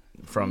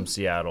from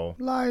Seattle.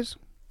 Lies.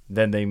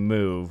 Then they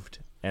moved,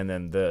 and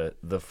then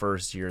the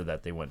first year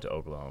that they went to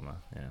Oklahoma.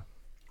 Yeah.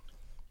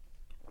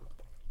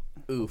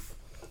 Oof.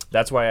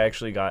 That's why I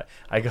got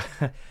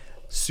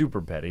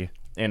super petty.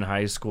 In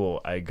high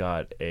school, I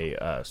got a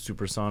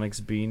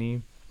Supersonics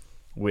beanie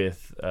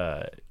with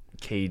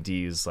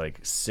KD's like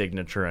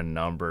signature and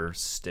number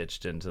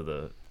stitched into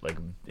the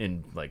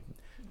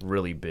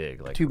really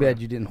big. Like, too bad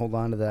you didn't hold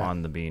on to that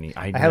on the beanie.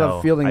 I have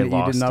a feeling that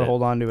you did not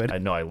hold on to it. I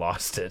know I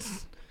lost it.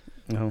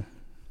 No.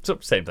 So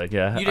same thing.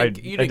 Yeah,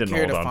 you didn't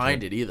care to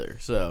find it either.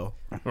 So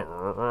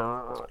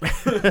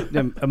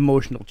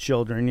emotional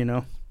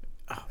children,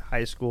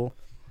 high school.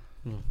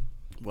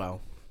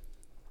 Wow.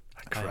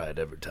 I cried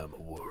every time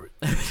I wore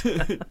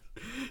it.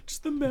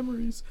 Just the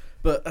memories.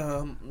 But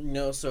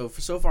no. So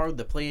far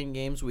the playing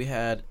games we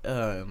had.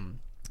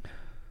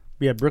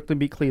 We had Brooklyn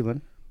beat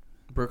Cleveland.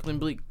 Brooklyn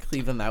beat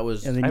Cleveland. That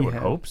was. I would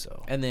hope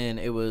so. And then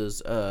it was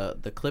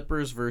the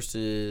Clippers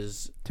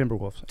versus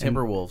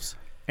Timberwolves.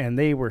 And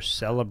they were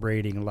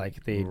celebrating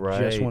like they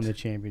just won the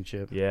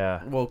championship.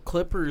 Yeah. Well,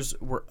 Clippers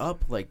were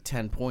up like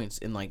 10 points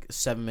in like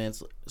 7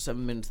 minutes.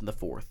 7 minutes in the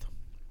fourth.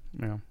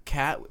 Yeah.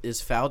 Cat is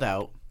fouled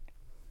out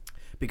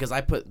because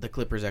I put the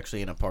Clippers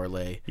actually in a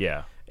parlay.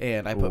 Yeah.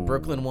 And I put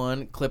Brooklyn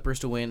won, Clippers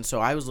to win.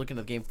 So I was looking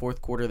at the game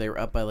fourth quarter. They were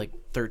up by like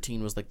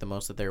 13 was like the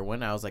most that they were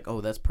winning. I was like,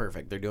 oh, that's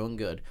perfect. They're doing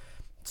good.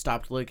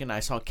 Stopped looking. I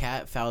saw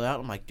Cat fouled out.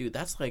 I'm like, dude,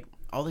 that's like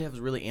all they have is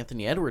really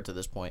Anthony Edwards at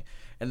this point.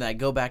 And then I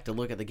go back to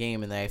look at the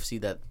game and I see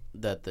that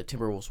the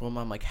Timberwolves won.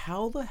 I'm like,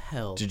 how the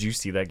hell? Did you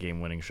see that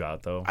game-winning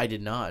shot though? I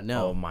did not.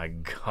 No. Oh my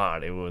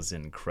God, it was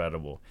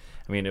incredible.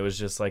 I mean, it was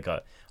just like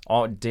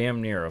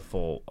damn near a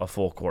full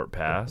court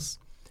pass,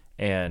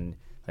 and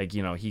like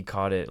he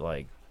caught it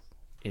like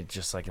it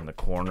just like in the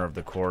corner of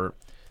the court,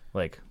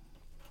 like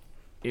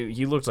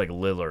he looked like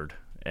Lillard,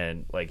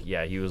 and like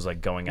he was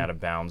like going out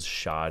of bounds,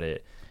 shot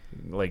it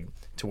like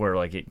to where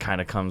like it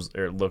kind of comes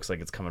or it looks like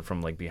it's coming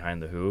from like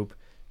behind the hoop,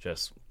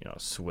 just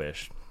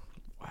swish.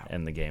 Wow.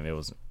 And the game, it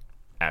was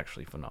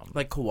actually phenomenal.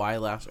 Like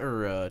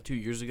Kawhi 2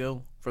 years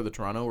ago for the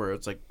Toronto, where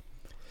it's like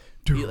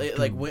he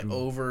went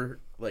over,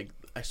 like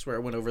I swear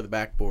it went over the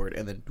backboard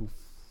and then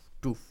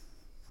doof.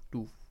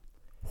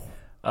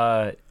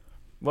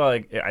 Well,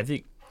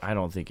 I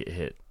don't think it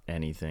hit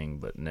anything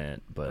but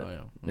net,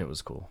 but it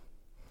was cool.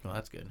 Well,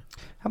 that's good.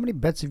 How many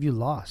bets have you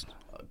lost?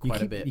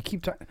 quite a bit. You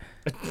keep talking.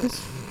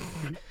 This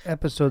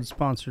episode's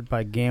sponsored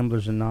by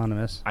Gamblers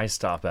Anonymous. I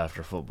stop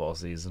after football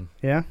season.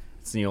 Yeah?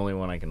 It's the only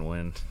one I can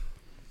win.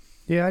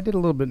 Yeah, I did a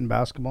little bit in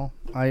basketball.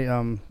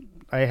 I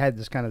had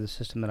this kind of the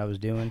system that I was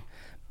doing,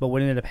 but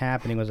what ended up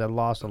happening was I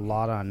lost a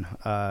lot on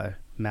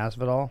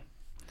Masvidal.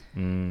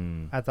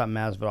 I thought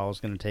Masvidal was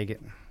going to take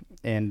it,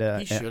 and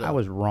I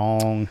was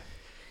wrong.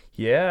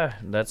 Yeah,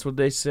 that's what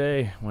they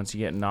say. Once you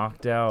get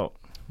knocked out,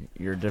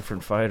 you're a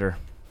different fighter,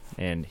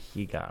 and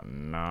he got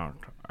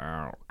knocked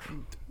out.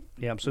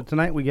 Yeah, so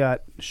tonight we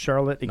got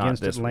Charlotte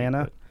against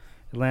Atlanta.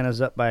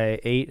 Atlanta's up by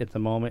 8 at the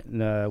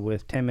moment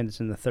with 10 minutes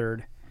in the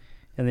third.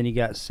 And then you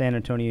got San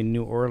Antonio and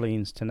New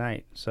Orleans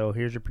tonight. So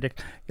here's your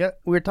prediction. Yeah,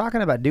 we were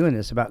talking about doing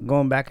this, about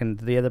going back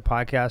into the other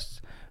podcasts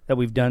that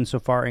we've done so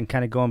far and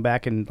kind of going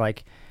back and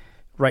like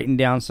writing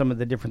down some of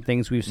the different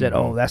things we've said,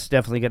 oh, that's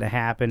definitely going to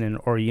happen, and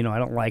or, I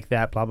don't like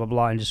that, blah, blah,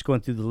 blah, and just going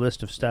through the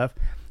list of stuff.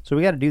 So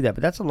we got to do that,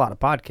 but that's a lot of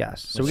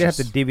podcasts. So we're going to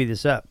have to divvy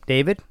this up.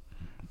 David?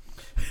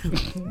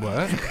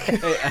 What?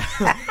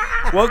 Hey,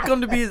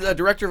 welcome to be the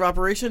director of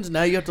operations.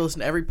 Now you have to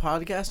listen to every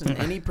podcast, and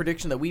any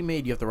prediction that we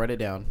made, you have to write it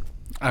down.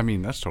 I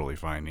mean, that's totally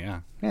fine,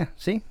 yeah. Yeah,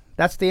 see?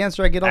 That's the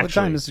answer I get all the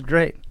time. This is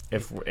great.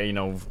 If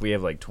we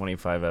have like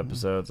 25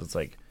 episodes, it's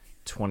like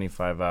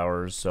 25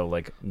 hours. So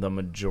like the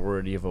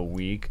majority of a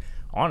week,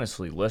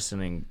 honestly,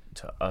 listening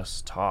to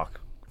us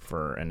talk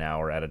for an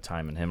hour at a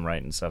time and him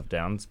writing stuff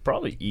down, it's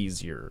probably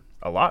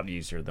a lot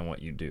easier than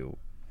what you do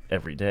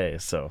every day.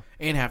 So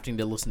and having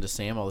to listen to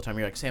Sam all the time.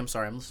 You're like, Sam,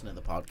 sorry, I'm listening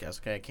to the podcast.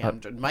 Okay, I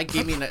can't. Mike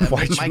gave me.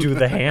 Why'd you do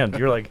the hand?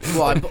 You're like,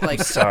 well, I'm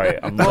like,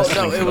 sorry, I'm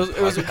listening. No,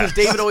 it was because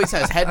David always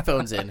has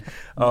headphones in.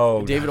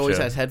 Oh, David always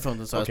has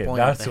headphones in, so I was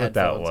pulling out the headphones.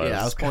 That was.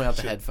 Yeah, I was pulling out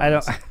the headphones. I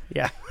don't.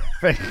 Yeah.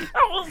 I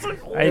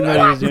didn't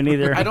know he was doing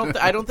either. I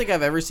don't think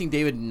I've ever seen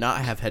David not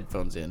have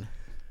headphones in.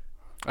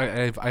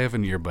 I have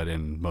an earbud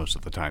in most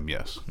of the time.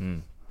 Yes.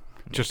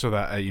 Just so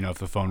that, if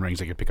the phone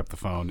rings, I can pick up the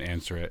phone,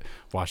 answer it,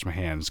 wash my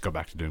hands, go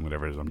back to doing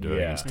whatever it is I'm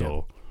doing, and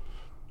still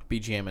be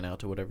jamming out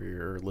to whatever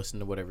you're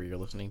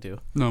listening to.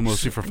 No,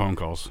 mostly for phone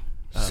calls.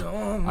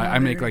 I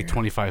make like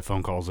 25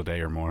 phone calls a day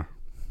or more.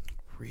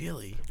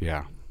 Really?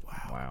 Yeah.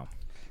 Wow.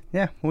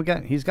 Yeah,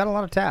 he's got a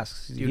lot of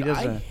tasks. Dude,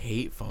 I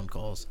hate phone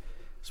calls,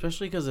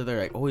 especially because they're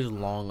like always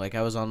long. Like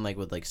I was on like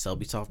with like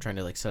Selbysoft trying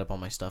to like set up all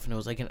my stuff, and it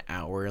was like an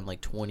hour and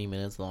like 20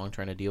 minutes long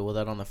trying to deal with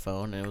that on the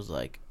phone, and it was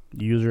like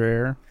user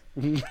error.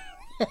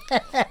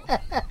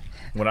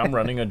 When I'm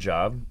running a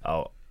job,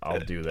 I'll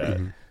do that.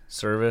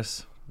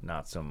 Service,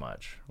 not so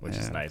much, which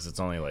is nice. It's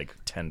only like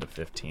 10 to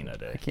 15 a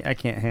day. I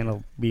can't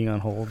handle being on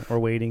hold or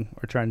waiting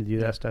or trying to do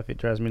that stuff. It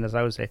drives me nuts.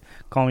 I would say,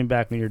 call me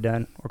back when you're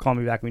done, or call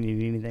me back when you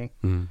need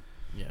anything.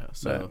 Yeah.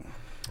 So,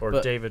 or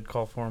David,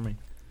 call for me.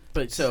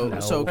 But so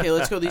okay,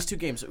 let's go these two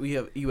games.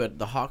 You had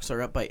the Hawks are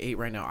up by 8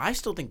 right now. I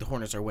still think the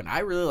Hornets are winning.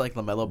 I really like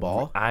LaMelo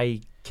Ball. I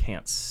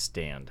can't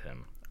stand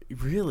him.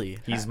 Really?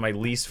 He's my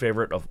least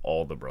favorite of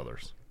all the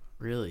brothers.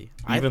 Really?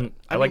 I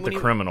like the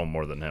criminal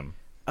more than him.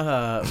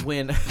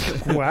 When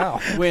wow.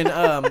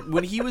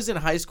 When he was in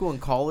high school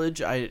and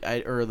college,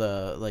 I or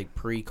the like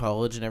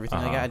pre-college and everything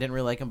like that, I didn't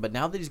really like him. But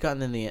now that he's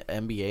gotten in the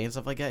NBA and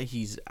stuff like that,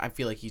 I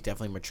feel like he's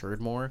definitely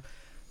matured more.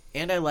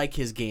 And I like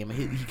his game.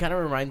 He kind of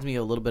reminds me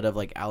a little bit of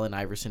like Allen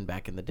Iverson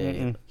back in the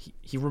day.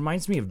 He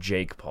reminds me of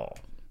Jake Paul.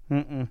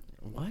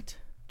 What?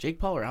 Jake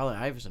Paul or Allen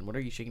Iverson? What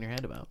are you shaking your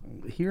head about?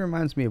 He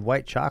reminds me of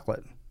White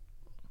Chocolate.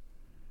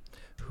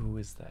 Who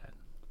is that?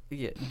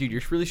 Yeah, dude,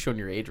 you're really showing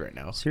your age right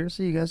now.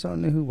 Seriously, you guys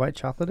don't know who White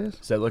Chocolate is?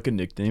 Is that like a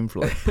nickname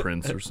for like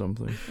Prince or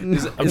something?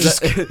 Is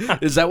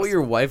that what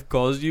your wife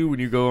calls you when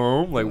you go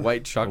home? Like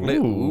White Chocolate?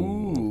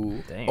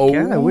 Ooh. Dang. Oh,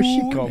 God, I wish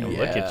she called me.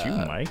 Look at you,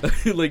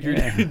 Mike. Like your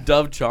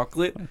Dove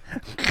chocolate?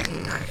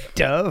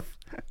 Dove?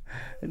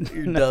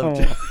 Your No.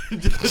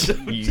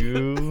 Dove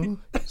You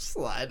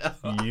slide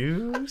out.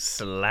 You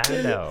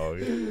slide out.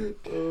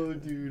 Oh,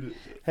 dude.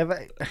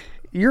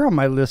 You're on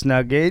my list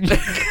now, Gage.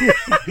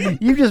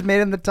 You just made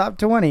it in the top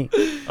 20.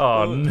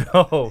 Oh,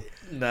 no.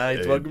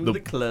 Nice. Welcome to the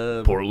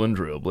club. Portland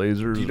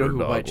Trailblazers. Do you know who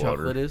Dog White Water.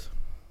 Chocolate is?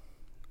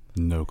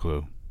 No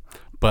clue.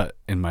 But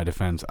in my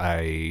defense,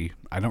 I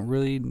don't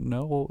really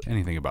know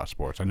anything about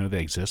sports. I know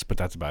they exist, but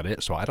that's about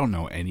it. So I don't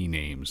know any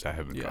names that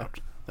have been dropped.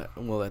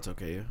 Well, that's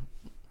okay.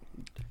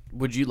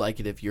 Would you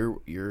like it if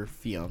your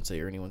fiance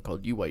or anyone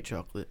called you White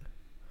Chocolate?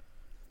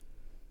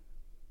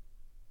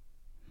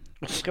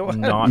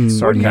 Not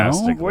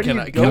sarcastic. Where do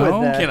you Can go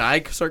with that? Can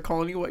I start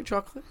calling you White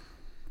Chocolate?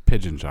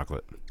 Pigeon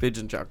chocolate.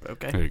 Pigeon Chocolate,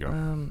 okay. There you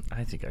go.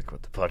 I think I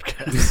quit the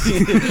podcast.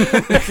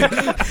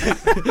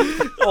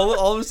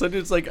 all of a sudden,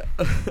 it's like,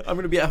 I'm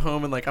going to be at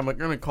home and like I'm going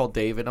to call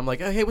David. I'm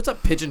like, oh, hey, what's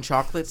up, Pigeon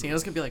Chocolate?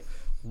 Sienna's going to be like,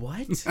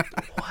 what?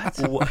 What?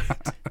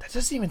 That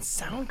doesn't even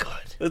sound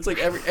good. It's like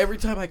every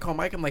time I call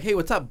Mike, I'm like, hey,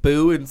 what's up,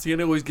 Boo? And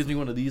Sienna always gives me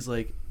one of these,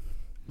 like,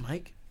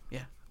 Mike?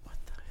 Yeah. What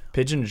the hell?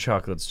 Pigeon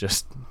chocolate's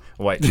just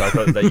white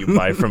chocolate that you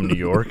buy from New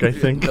York, I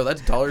think. No,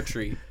 that's Dollar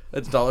Tree.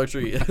 That's Dollar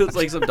Tree. It's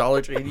like some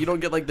Dollar Tree. You don't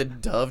get like the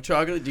Dove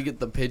chocolate. You get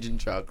the Pigeon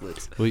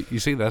chocolates. Well, you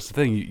see, that's the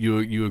thing.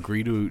 You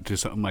agree to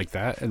something like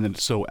that, and then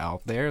it's so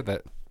out there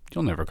that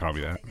you'll never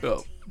copy that.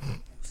 Oh.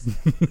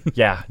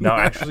 Yeah, no,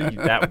 actually,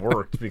 that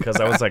worked because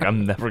I was like,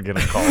 I'm never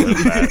gonna call him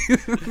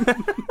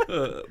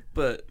that.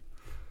 But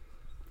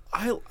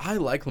I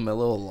like LaMelo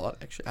a lot.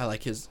 Actually, I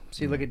like his.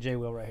 See, look at Jay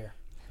Will right here.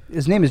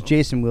 His name is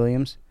Jason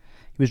Williams.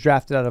 He was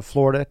drafted out of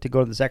Florida to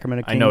go to the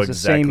Sacramento Kings. I know the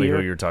same exactly year,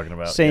 who you're talking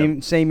about.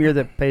 Same year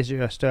that Peja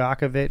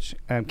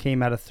Stojakovic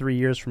came out of 3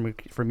 years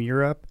from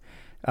Europe.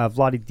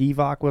 Vlade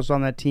Divac was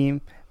on that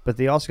team, but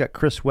they also got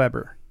Chris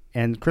Webber.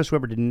 And Chris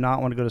Webber did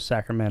not want to go to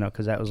Sacramento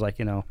because that was like,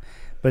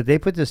 but they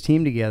put this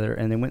team together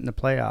and they went in the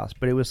playoffs.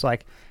 But it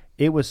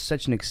was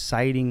such an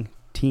exciting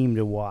team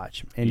to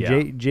watch.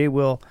 And Jay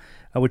Will,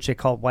 which they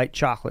called White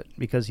Chocolate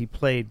because he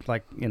played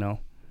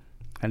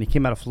and he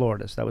came out of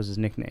Florida, so that was his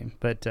nickname.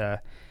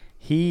 But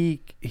he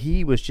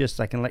was just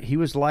he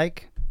was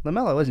like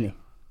LaMelo, wasn't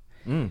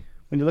he? Mm.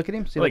 When you look at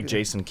him, see, like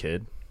Jason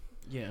Kidd.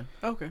 Yeah.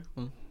 Okay.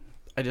 Well,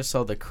 I just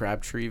saw the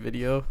Crabtree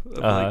video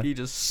of he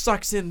just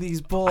sucks in these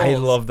balls. I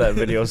love that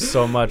video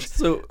so much.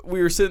 So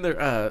we were sitting there,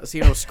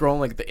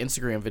 scrolling the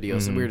Instagram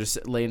videos, and we were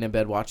just laying in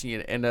bed watching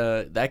it, and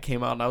that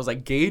came out, and I was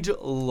like, Gage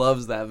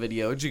loves that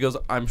video, and she goes,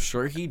 I'm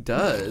sure he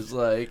does,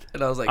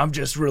 and I was like, I'm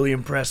just really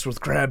impressed with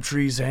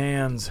Crabtree's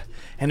hands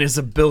and his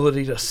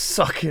ability to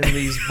suck in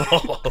these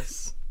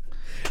balls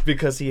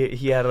because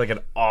he had an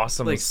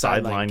awesome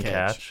sideline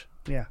catch.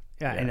 Yeah,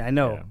 and I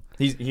know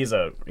he's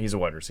a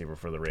wide receiver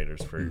for the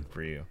Raiders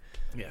for you.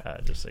 Yeah,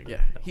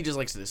 he just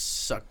likes to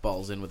suck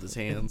balls in with his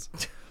hands.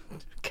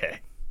 Okay.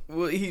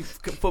 Well,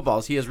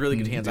 footballs. He has really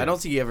good hands. I don't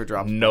see he ever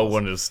drops. No balls.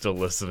 one is still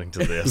listening to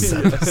this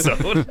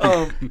episode.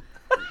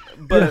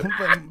 But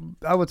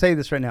I will tell you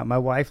this right now. My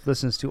wife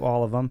listens to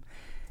all of them,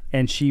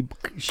 and she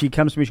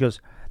comes to me. She goes,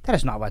 "That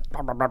is not what."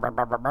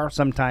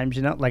 Sometimes,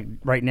 like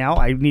right now,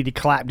 I need to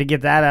clap to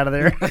get that out of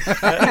there.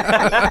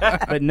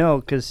 But no,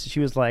 because she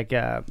was like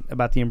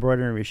about the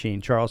embroidery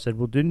machine. Charles said,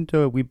 "Well, didn't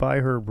we buy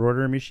her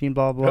embroidery machine?"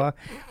 Blah blah.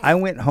 I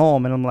went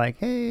home and I'm like,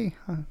 "Hey,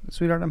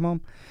 sweetheart, I'm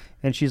home,"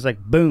 and she's like,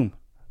 "Boom,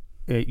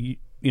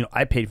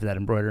 I paid for that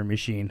embroidery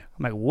machine."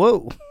 I'm like,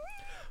 "Whoa,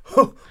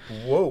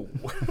 whoa."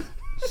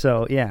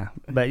 So yeah,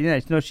 but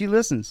she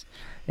listens,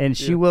 and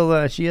she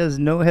will. She has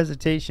no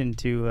hesitation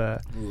to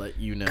let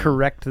you know,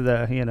 correct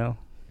the. Yeah.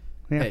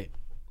 Hey,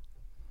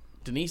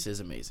 Denise is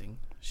amazing.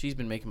 She's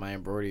been making my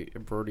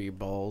embroidery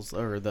balls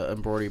or the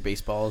embroidery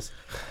baseballs,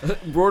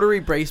 embroidery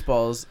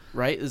baseballs.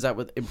 Right? Is that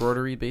what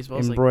embroidery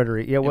baseballs?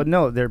 Embroidery. Yeah. Well,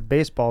 no, they're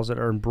baseballs that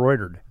are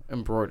embroidered.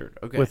 Embroidered.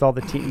 Okay. With all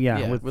the team.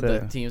 Yeah. With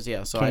the teams.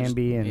 Yeah. So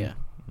Canby and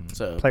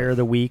so player of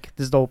the week.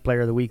 This is the whole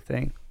player of the week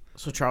thing.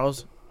 So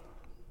Charles.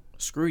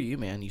 Screw you,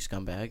 man, you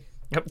scumbag.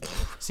 Yep.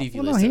 See if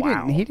you listen.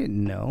 No, he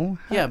didn't know.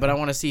 Yeah, but I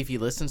want to see if he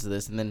listens to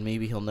this, and then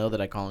maybe he'll know that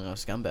I call him a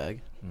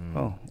scumbag.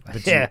 Oh,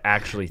 but you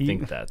actually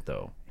think that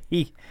though?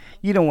 You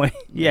don't want.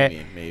 Yeah,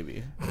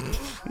 maybe.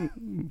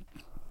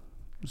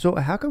 So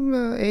how come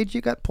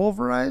AJ got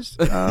pulverized?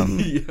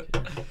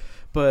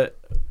 But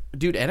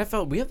dude,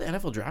 NFL. We have the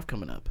NFL draft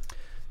coming up.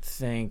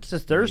 It's a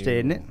Thursday,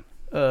 isn't it?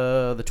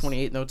 The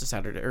 28th. No, it's a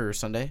Saturday or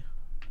Sunday.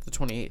 The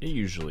 28th. It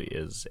usually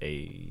is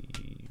a.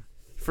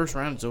 First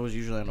round is always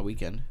usually on a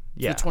weekend.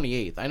 It's the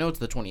 28th. I know it's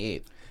the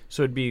 28th.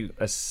 So it'd be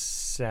a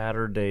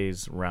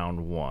Saturday's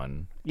round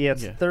one. Yeah,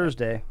 it's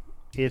Thursday.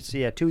 It's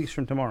 2 weeks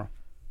from tomorrow.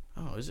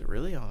 Oh, is it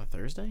really on a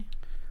Thursday?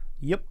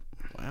 Yep.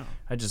 Wow.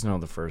 I just know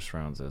the first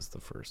rounds as the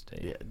first day.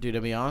 Yeah, dude,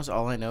 to be honest,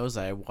 all I know is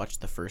I watched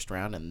the first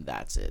round and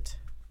that's it.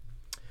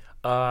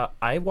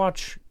 I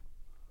watch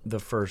the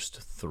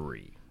first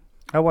three.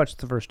 I watched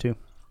the first two.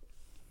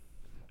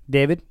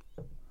 David?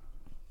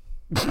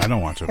 I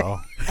don't watch it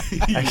all.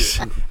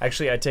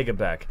 Actually, I take it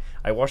back.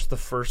 I watch the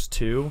first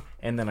two,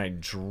 and then I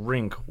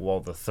drink while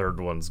the third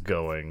one's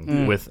going,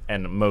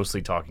 and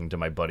mostly talking to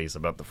my buddies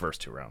about the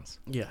first two rounds.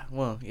 Yeah,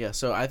 well, yeah.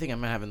 So I think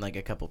I'm having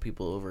a couple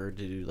people over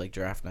to do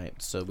draft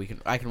night, so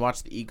I can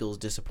watch the Eagles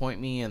disappoint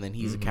me, and then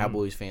he's a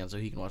Cowboys fan, so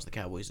he can watch the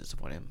Cowboys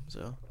disappoint him.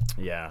 So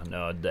yeah,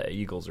 no, the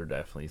Eagles are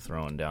definitely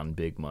throwing down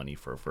big money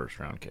for a first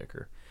round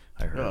kicker.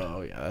 I heard.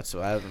 Oh yeah, that's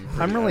what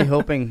I'm really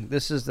hoping.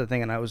 This is the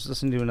thing, and I was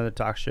listening to another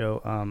talk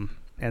show,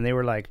 and they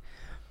were like,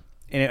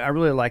 and I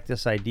really like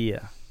this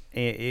idea.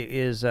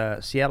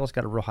 Seattle's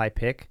got a real high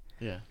pick,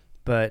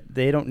 but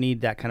they don't need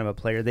that kind of a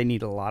player. They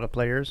need a lot of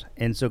players,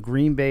 and so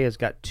Green Bay has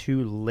got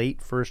 2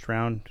 late first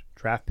round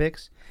draft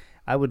picks.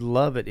 I would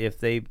love it if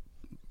they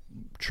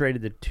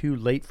traded the 2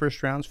 late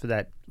first rounds for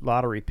that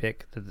lottery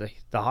pick that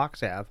the Hawks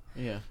have.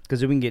 Yeah,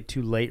 because then we can get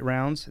 2 late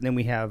rounds, and then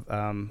we have,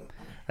 I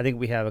think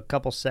we have a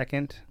couple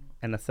second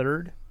and a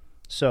third.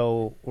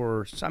 So,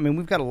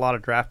 we've got a lot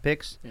of draft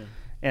picks. Yeah.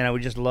 And I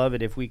would just love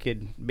it if we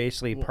could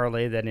basically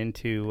parlay that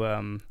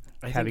into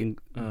having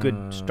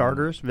good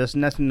starters. That's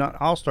not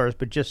all stars,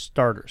 but just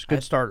starters,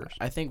 good starters.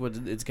 I think what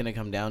it's going to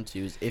come down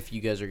to is if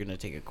you guys are going to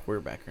take a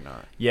quarterback or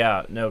not.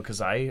 Yeah, no,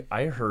 because I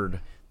heard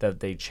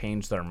that they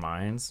changed their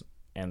minds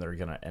and they're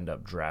going to end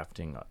up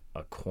drafting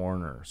a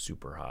corner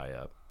super high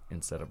up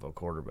instead of a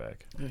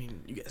quarterback. I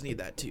mean, you guys need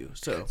that too.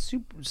 So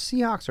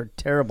Seahawks are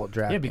terrible at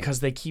drafting. Yeah, because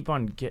they keep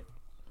on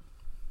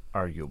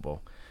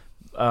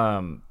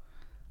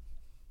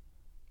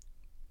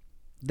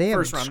They have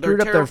First round. screwed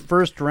They're up their terrible.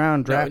 first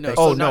round No, draft no, picks.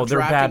 so Oh no, not they're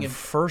drafting bad in-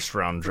 first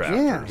round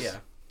drafters. Yeah. Yeah.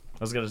 I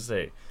was gonna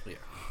say, Yeah.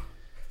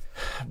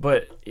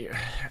 but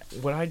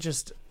what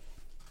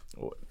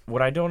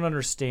I don't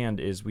understand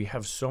is we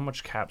have so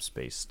much cap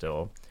space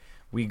still.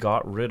 We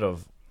got rid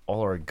of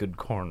all our good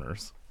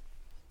corners,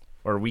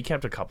 or we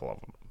kept a couple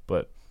of them,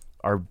 but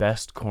our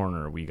best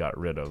corner we got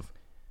rid of.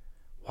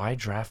 Why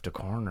draft a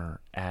corner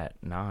at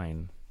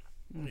 9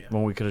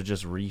 when we could have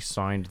just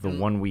re-signed the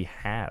one we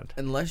had?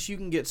 Unless you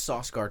can get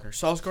Sauce Gardner.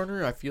 Sauce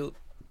Gardner, I feel,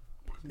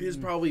 is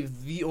probably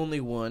the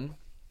only one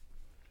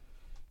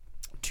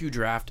to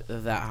draft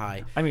that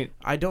high. I mean,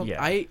 I don't.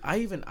 yeah.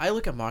 I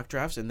look at mock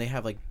drafts and they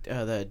have like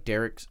the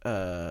Derek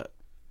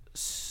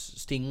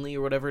Stingley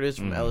or whatever it is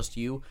from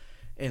LSU,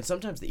 and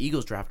sometimes the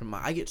Eagles draft him.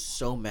 I get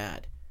so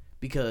mad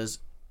because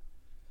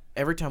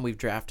every time we've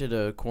drafted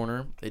a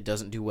corner, it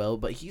doesn't do well.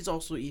 But he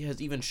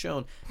has even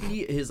shown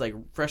his like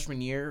freshman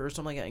year or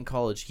something like that in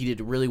college, he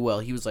did really well.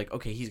 He was like,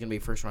 okay, he's gonna be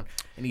first round,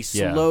 and he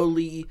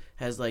slowly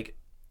has like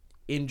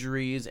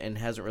injuries and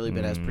hasn't really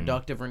been as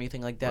productive or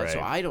anything like that. Right.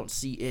 So I don't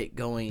see it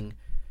going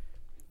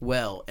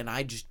well, and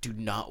I just do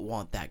not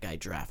want that guy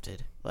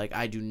drafted. Like,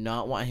 I do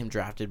not want him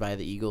drafted by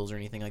the Eagles or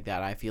anything like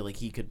that. I feel like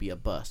he could be a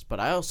bust. But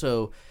I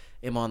also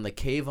am on the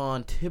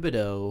Kayvon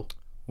Thibodeau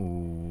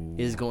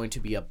is going to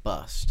be a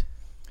bust.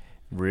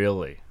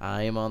 Really?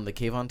 I am on the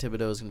Kayvon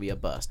Thibodeau is going to be a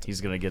bust. He's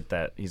gonna get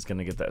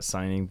that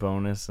signing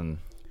bonus, and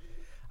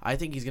I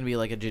think he's going to be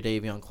like a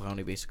Jadeveon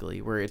Clowney,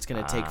 basically, where it's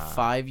going to take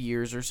 5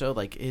 years or so,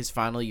 like his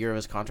final year of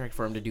his contract,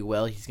 for him to do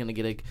well. He's going to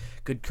get a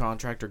good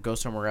contract or go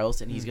somewhere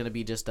else, and he's going to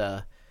be just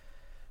a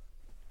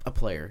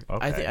player.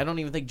 Okay. I don't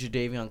even think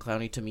Jadeveon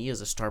Clowney to me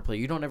is a star player.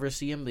 You don't ever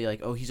see him be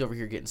like, oh, he's over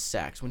here getting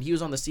sacks. When he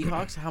was on the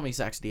Seahawks, how many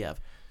sacks did he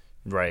have?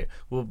 right.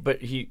 Well,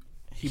 but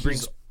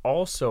he's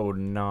also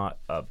not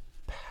a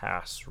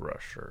pass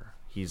rusher.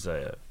 He's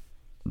a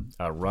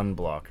run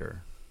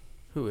blocker.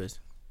 Who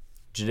is?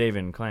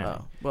 Jadeveon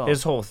Clowney. Oh, well.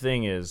 His whole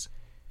thing is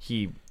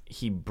he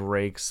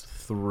breaks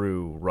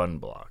through run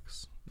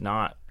blocks,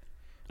 not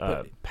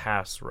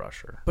pass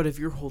rusher. But if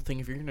your whole thing,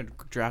 if you're going to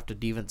draft a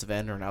defensive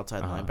end or an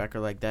outside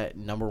linebacker like that,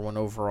 number 1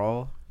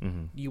 overall,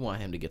 you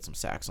want him to get some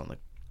sacks on the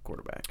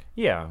quarterback.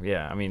 Yeah.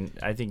 I mean,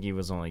 I think he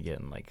was only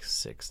getting like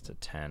 6 to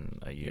 10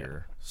 a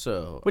year.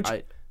 So Which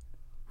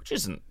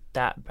isn't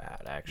that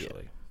bad,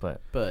 actually.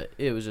 But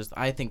it was just,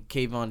 I think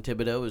Kayvon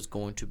Thibodeau is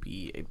going to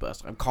be a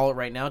bust. I'm calling it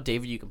right now.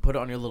 David, you can put it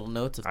on your little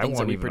notes of things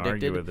that we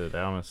predicted. Argue with it,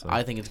 honestly.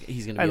 I think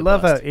he's going to be I a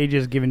love bust. how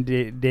AJ's giving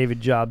David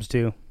jobs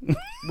too.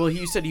 Well,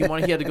 he said he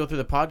had to go through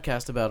the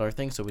podcast about our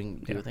thing so we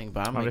can do a thing.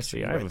 But I'm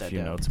honestly, I have a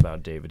few notes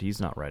about David.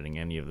 He's not writing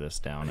any of this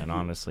down, and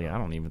honestly, I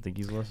don't even think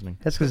he's listening.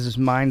 That's because his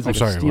mind's like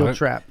a steel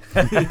trap.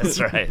 That's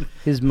right.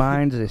 His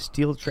mind's a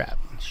steel trap.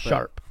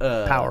 Sharp,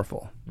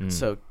 powerful.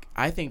 So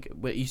I think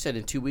what you said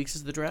in 2 weeks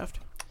is the draft.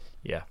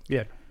 Yeah.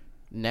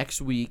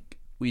 Next week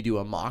we do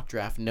a mock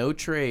draft, no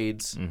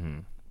trades,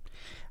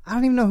 I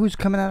don't even know who's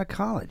coming out of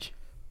college.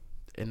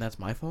 and that's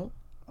my fault.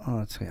 Oh,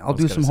 that's okay. I'll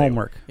do some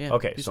homework. Yeah.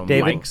 Okay, so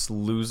David? Mike's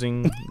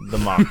losing the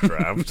mock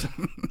draft.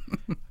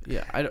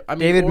 Yeah, I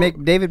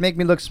mean, David, make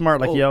me look smart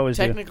like you always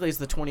do. Technically, it's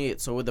the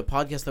 28th. So with the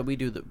podcast that we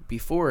do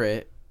before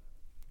it,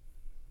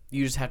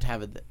 you just have to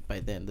have it by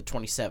then, the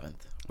 27th.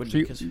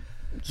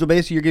 So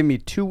basically, you're giving me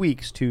 2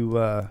 weeks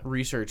to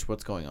research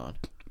what's going on.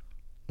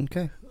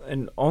 Okay.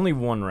 And only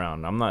one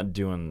round. I'm not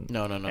doing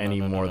No,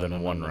 any more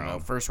than one no.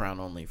 round. First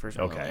round only. Okay,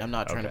 Only. I'm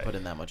not trying to okay. put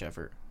in that much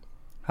effort.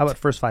 How about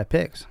first 5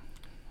 picks?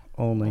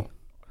 Only.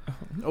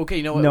 Okay,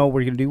 you know what? No,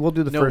 we'll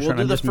do the first round. We'll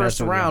do I'm the just first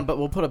messing with you. round, but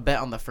we'll put a bet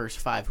on the first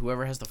 5.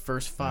 Whoever has the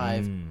first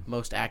 5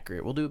 most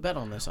accurate, we'll do a bet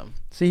on this.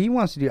 See, he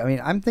wants to do. I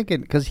mean, I'm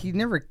thinking because he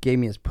never gave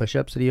me his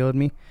push-ups that he owed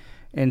me,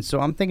 and so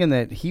I'm thinking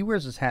that he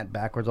wears his hat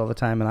backwards all the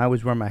time, and I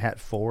always wear my hat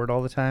forward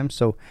all the time.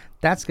 So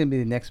that's going to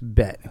be the next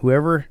bet.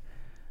 Whoever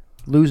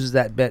loses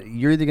that bet,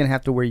 you're either going to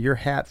have to wear your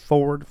hat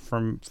forward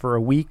for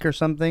a week or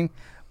something,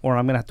 or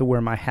I'm going to have to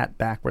wear my hat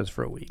backwards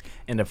for a week.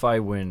 And if I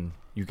win,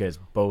 you guys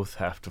both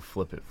have to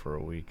flip it for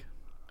a week.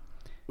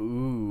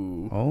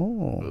 Ooh.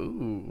 Oh.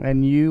 Ooh.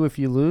 And you, if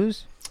you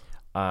lose?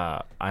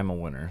 I'm a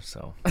winner,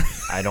 so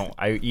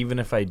even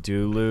if I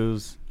do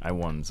lose, I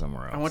won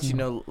somewhere else. I want you to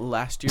know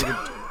last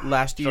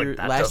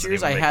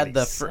year's I had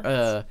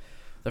the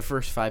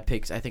first 5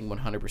 picks, I think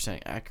 100%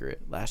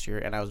 accurate last year,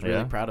 and I was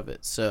really proud of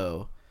it.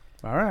 So,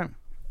 all right.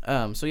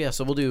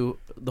 So we'll do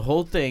the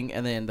whole thing,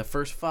 and then the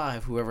first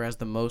 5, whoever has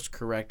the most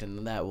correct, and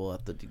then that we'll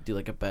have to do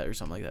like a bet or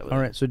something like that. All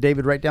right. So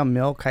David, write down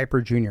Mel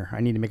Kiper Jr. I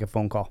need to make a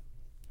phone call.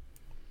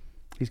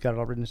 He's got it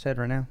all written in his head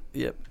right now.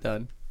 Yep,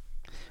 done.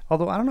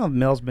 Although I don't know if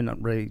Mel's been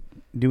really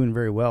doing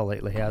very well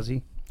lately, has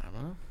he? I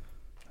don't know.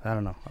 I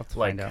don't know. I'll have to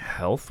like find out.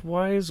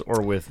 health-wise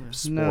or with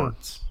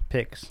sports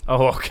picks.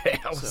 Oh, okay.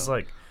 I was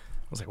like,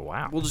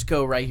 wow. We'll just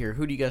go right here.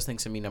 Who do you guys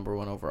think's gonna be number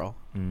 1 overall?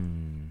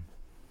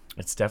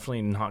 It's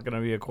definitely not going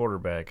to be a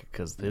quarterback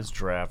because this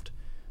draft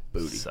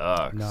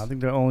sucks. No, I think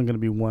there are only going to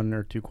be 1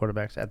 or 2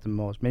 quarterbacks at the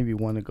most. Maybe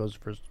one that goes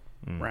first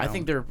round. I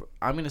think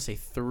I'm gonna say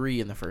 3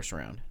 in the first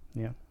round.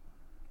 Yeah.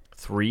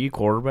 3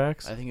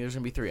 quarterbacks? I think there's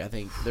going to be 3. I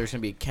think there's going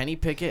to be Kenny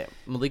Pickett,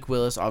 Malik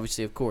Willis,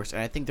 obviously, of course.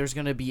 And I think there's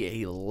going to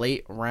be a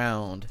late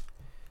round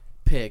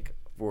pick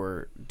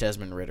for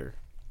Desmond Ridder.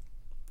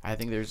 I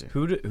think there's...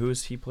 Who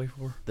does he play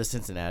for? The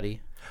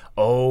Cincinnati.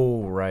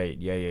 Oh, right.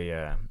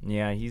 Yeah.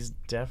 Yeah, he's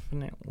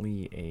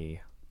definitely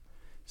a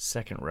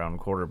second-round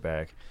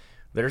quarterback.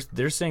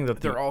 They're saying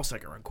that they're all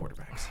second-round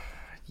quarterbacks.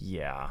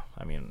 Yeah,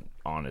 I mean,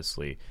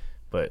 honestly.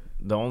 But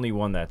the only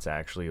one that's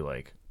actually,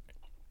 like,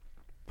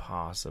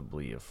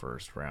 possibly a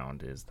first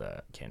round is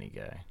that Kenny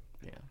guy.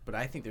 Yeah, but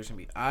I think there's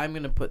going to be... I'm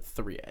going to put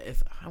 3.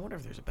 I wonder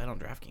if there's a bet on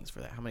DraftKings for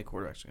that. How many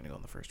quarterbacks are going to go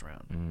in the first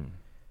round?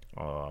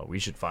 We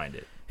should find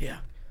it. Yeah.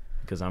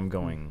 Because I'm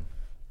going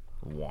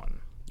 1.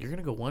 You're going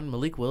to go 1?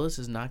 Malik Willis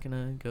is not going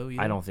to go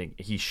either? I don't think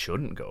he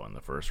shouldn't go in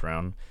the first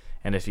round.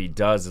 And if he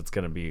does, it's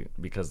going to be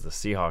because the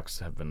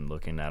Seahawks have been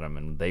looking at him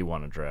and they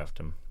want to draft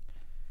him.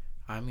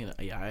 I'm going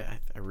to... Yeah,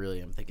 I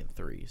really am thinking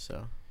 3,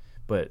 so...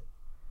 But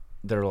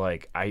they're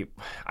like... I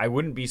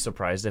wouldn't be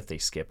surprised if they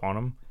skip on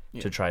him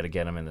to try to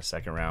get him in the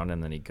second round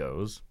and then he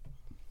goes.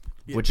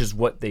 Yeah. Which is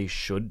what they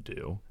should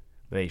do.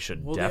 They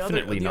should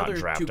definitely not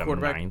draft him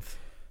 9th.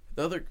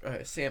 The other...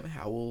 Sam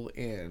Howell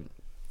and...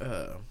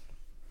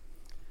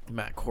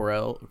 Matt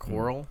Corral,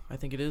 I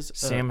think it is.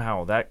 Sam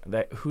Howell,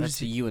 who's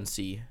the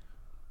UNC,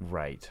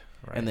 right?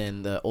 And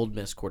then the Ole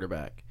Miss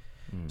quarterback.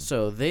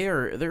 So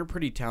they're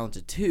pretty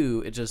talented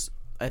too. It just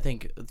I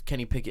think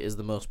Kenny Pickett is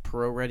the most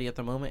pro ready at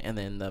the moment, and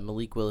then the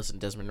Malik Willis and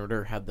Desmond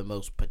Ridder have the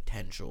most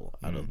potential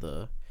out of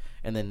the.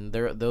 And then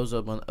those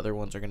other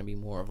ones are going to be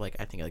more of like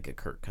I think like a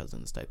Kirk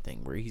Cousins type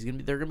thing where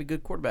they're going to be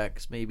good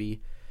quarterbacks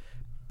maybe,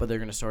 but they're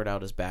going to start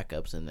out as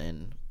backups and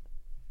then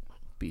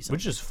be something.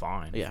 Which is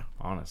fine. Yeah,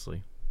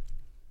 honestly.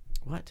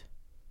 What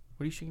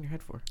are you shaking your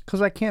head for?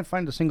 Because I can't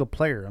find a single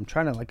player. I'm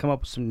trying to like come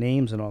up with some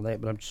names and all that,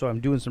 but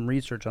I'm doing some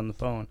research on the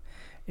phone,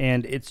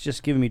 and it's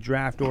just giving me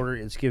draft order.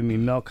 It's giving me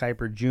Mel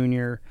Kiper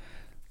Jr.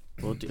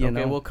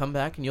 We'll come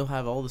back and you'll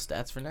have all the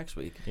stats for next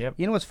week. Yep.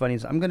 You know what's funny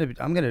is I'm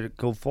gonna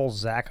go full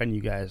Zach on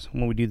you guys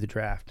when we do the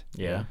draft.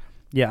 Yeah.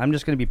 Yeah, I'm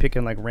just gonna be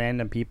picking like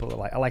random people.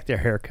 I like their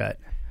haircut.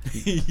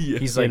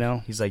 He's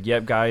like,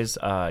 yep, guys.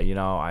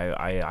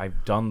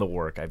 I've done the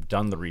work, I've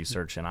done the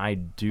research, and I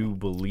do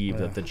believe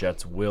that the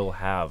Jets will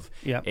have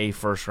a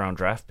first-round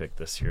draft pick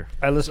this year.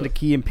 I listened to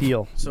Key and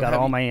Peele. Got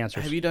all my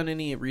answers. Have you done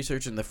any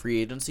research in the free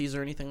agencies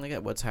or anything like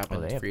that? What's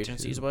happened free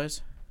agencies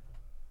wise?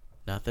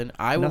 Nothing.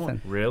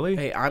 Nothing. Really?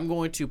 Hey, I'm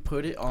going to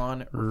put it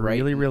on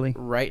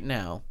right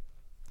now.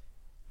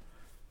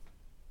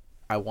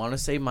 I want to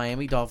say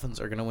Miami Dolphins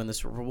are going to win the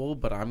Super Bowl,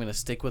 but I'm going to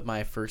stick with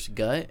my first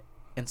gut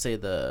and say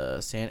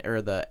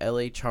the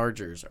LA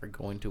Chargers are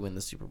going to win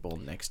the Super Bowl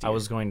next year. I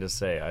was going to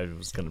say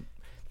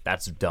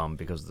that's dumb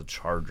because the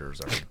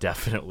Chargers are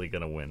definitely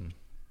going to win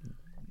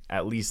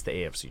at least the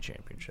AFC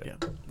Championship.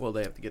 Yeah. Well,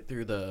 they have to get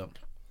through the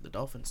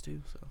Dolphins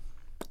too, so.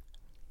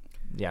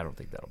 Yeah, I don't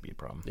think that'll be a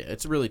problem. Yeah,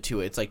 it's really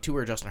Tua. It's like Tua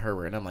or Justin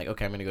Herbert, and I'm like,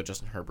 okay, I'm going to go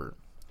Justin Herbert.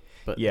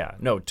 But yeah,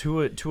 no,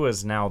 Tua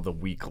is now the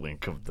weak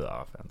link of the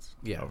offense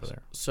over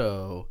there.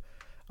 So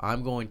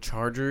I'm going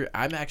Charger.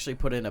 I'm actually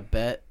putting in a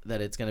bet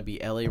that it's going to be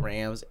LA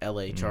Rams,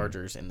 LA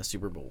Chargers in the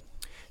Super Bowl.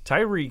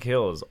 Tyreek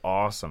Hill is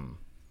awesome,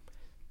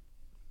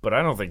 but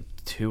I don't think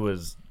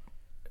Tua's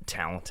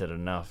talented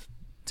enough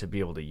to be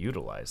able to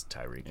utilize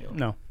Tyreek Hill.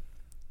 No.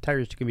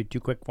 Tyreek's going to be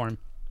too quick for him.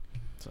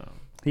 So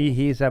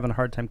he's having a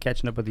hard time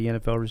catching up with the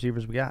NFL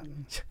receivers we got.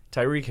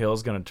 Tyreek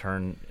Hill's going to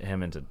turn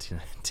him into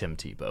Tim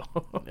Tebow.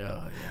 Oh,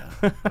 yeah.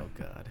 Oh,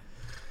 God.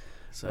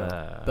 So,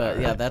 but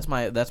yeah, that's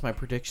my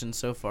prediction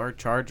so far.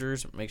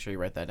 Chargers. Make sure you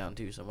write that down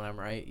too. So when I'm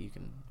right,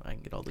 I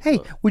can get all the. Hey,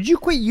 would you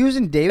quit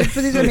using David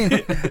for these? I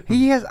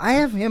mean, I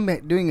have him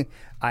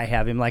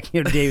like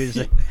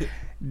David.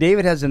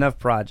 David has enough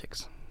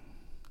projects.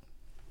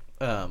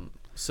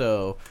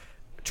 So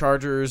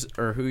Chargers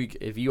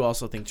if you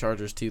also think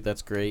Chargers too,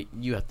 that's great.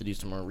 You have to do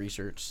some more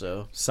research.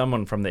 So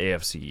someone from the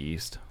AFC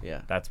East.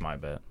 Yeah, that's my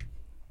bet.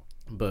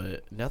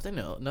 But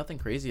nothing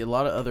crazy. A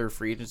lot of other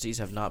free agencies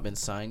have not been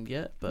signed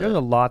yet. But there's a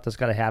lot that's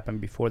got to happen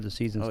before the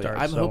season starts.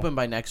 Yeah. I'm hoping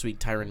by next week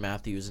Tyrann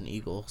Mathieu is an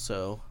Eagle.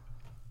 So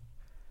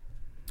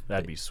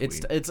that'd be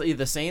sweet. It's either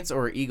the Saints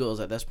or Eagles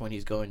at this point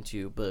he's going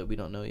to, but we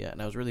don't know yet.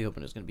 And I was really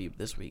hoping it was going to be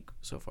this week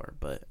so far,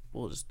 but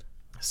we'll just.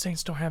 The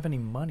Saints don't have any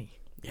money.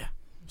 Yeah.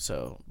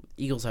 So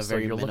Eagles have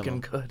very minimum.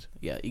 Looking good.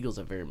 Yeah, Eagles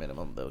have very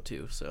minimum though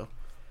too. So,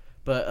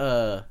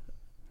 but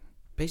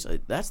basically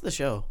that's the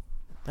show.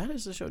 That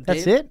is the show.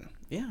 That's Dave, it?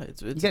 Yeah,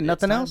 it's you got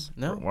nothing else?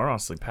 No, we're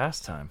honestly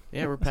past time.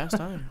 Yeah, we're past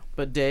time.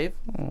 But Dave,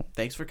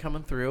 thanks for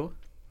coming through.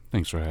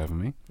 Thanks for having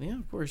me. Yeah,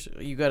 of course.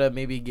 You gotta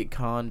maybe get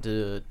Con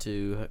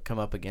to come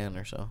up again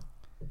or so.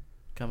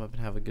 Come up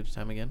and have a good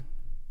time again.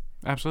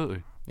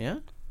 Absolutely. Yeah.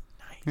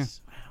 Nice.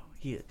 Yeah. Wow.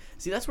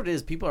 See, that's what it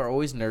is. People are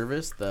always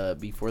nervous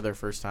before their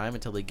first time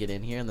until they get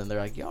in here, and then they're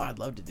like, "Yo, I'd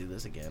love to do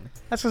this again."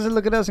 That's because they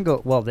look at us and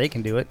go, "Well, they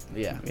can do it."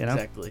 Yeah,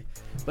 exactly.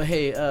 But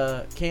hey,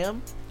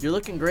 Cam, you're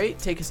looking great.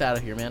 Take us out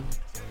of here, man.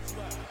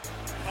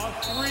 A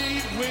 3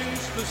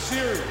 wins the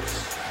series.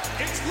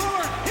 It's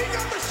Lillard. He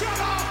got the shot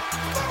off.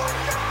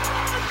 Lillard got it.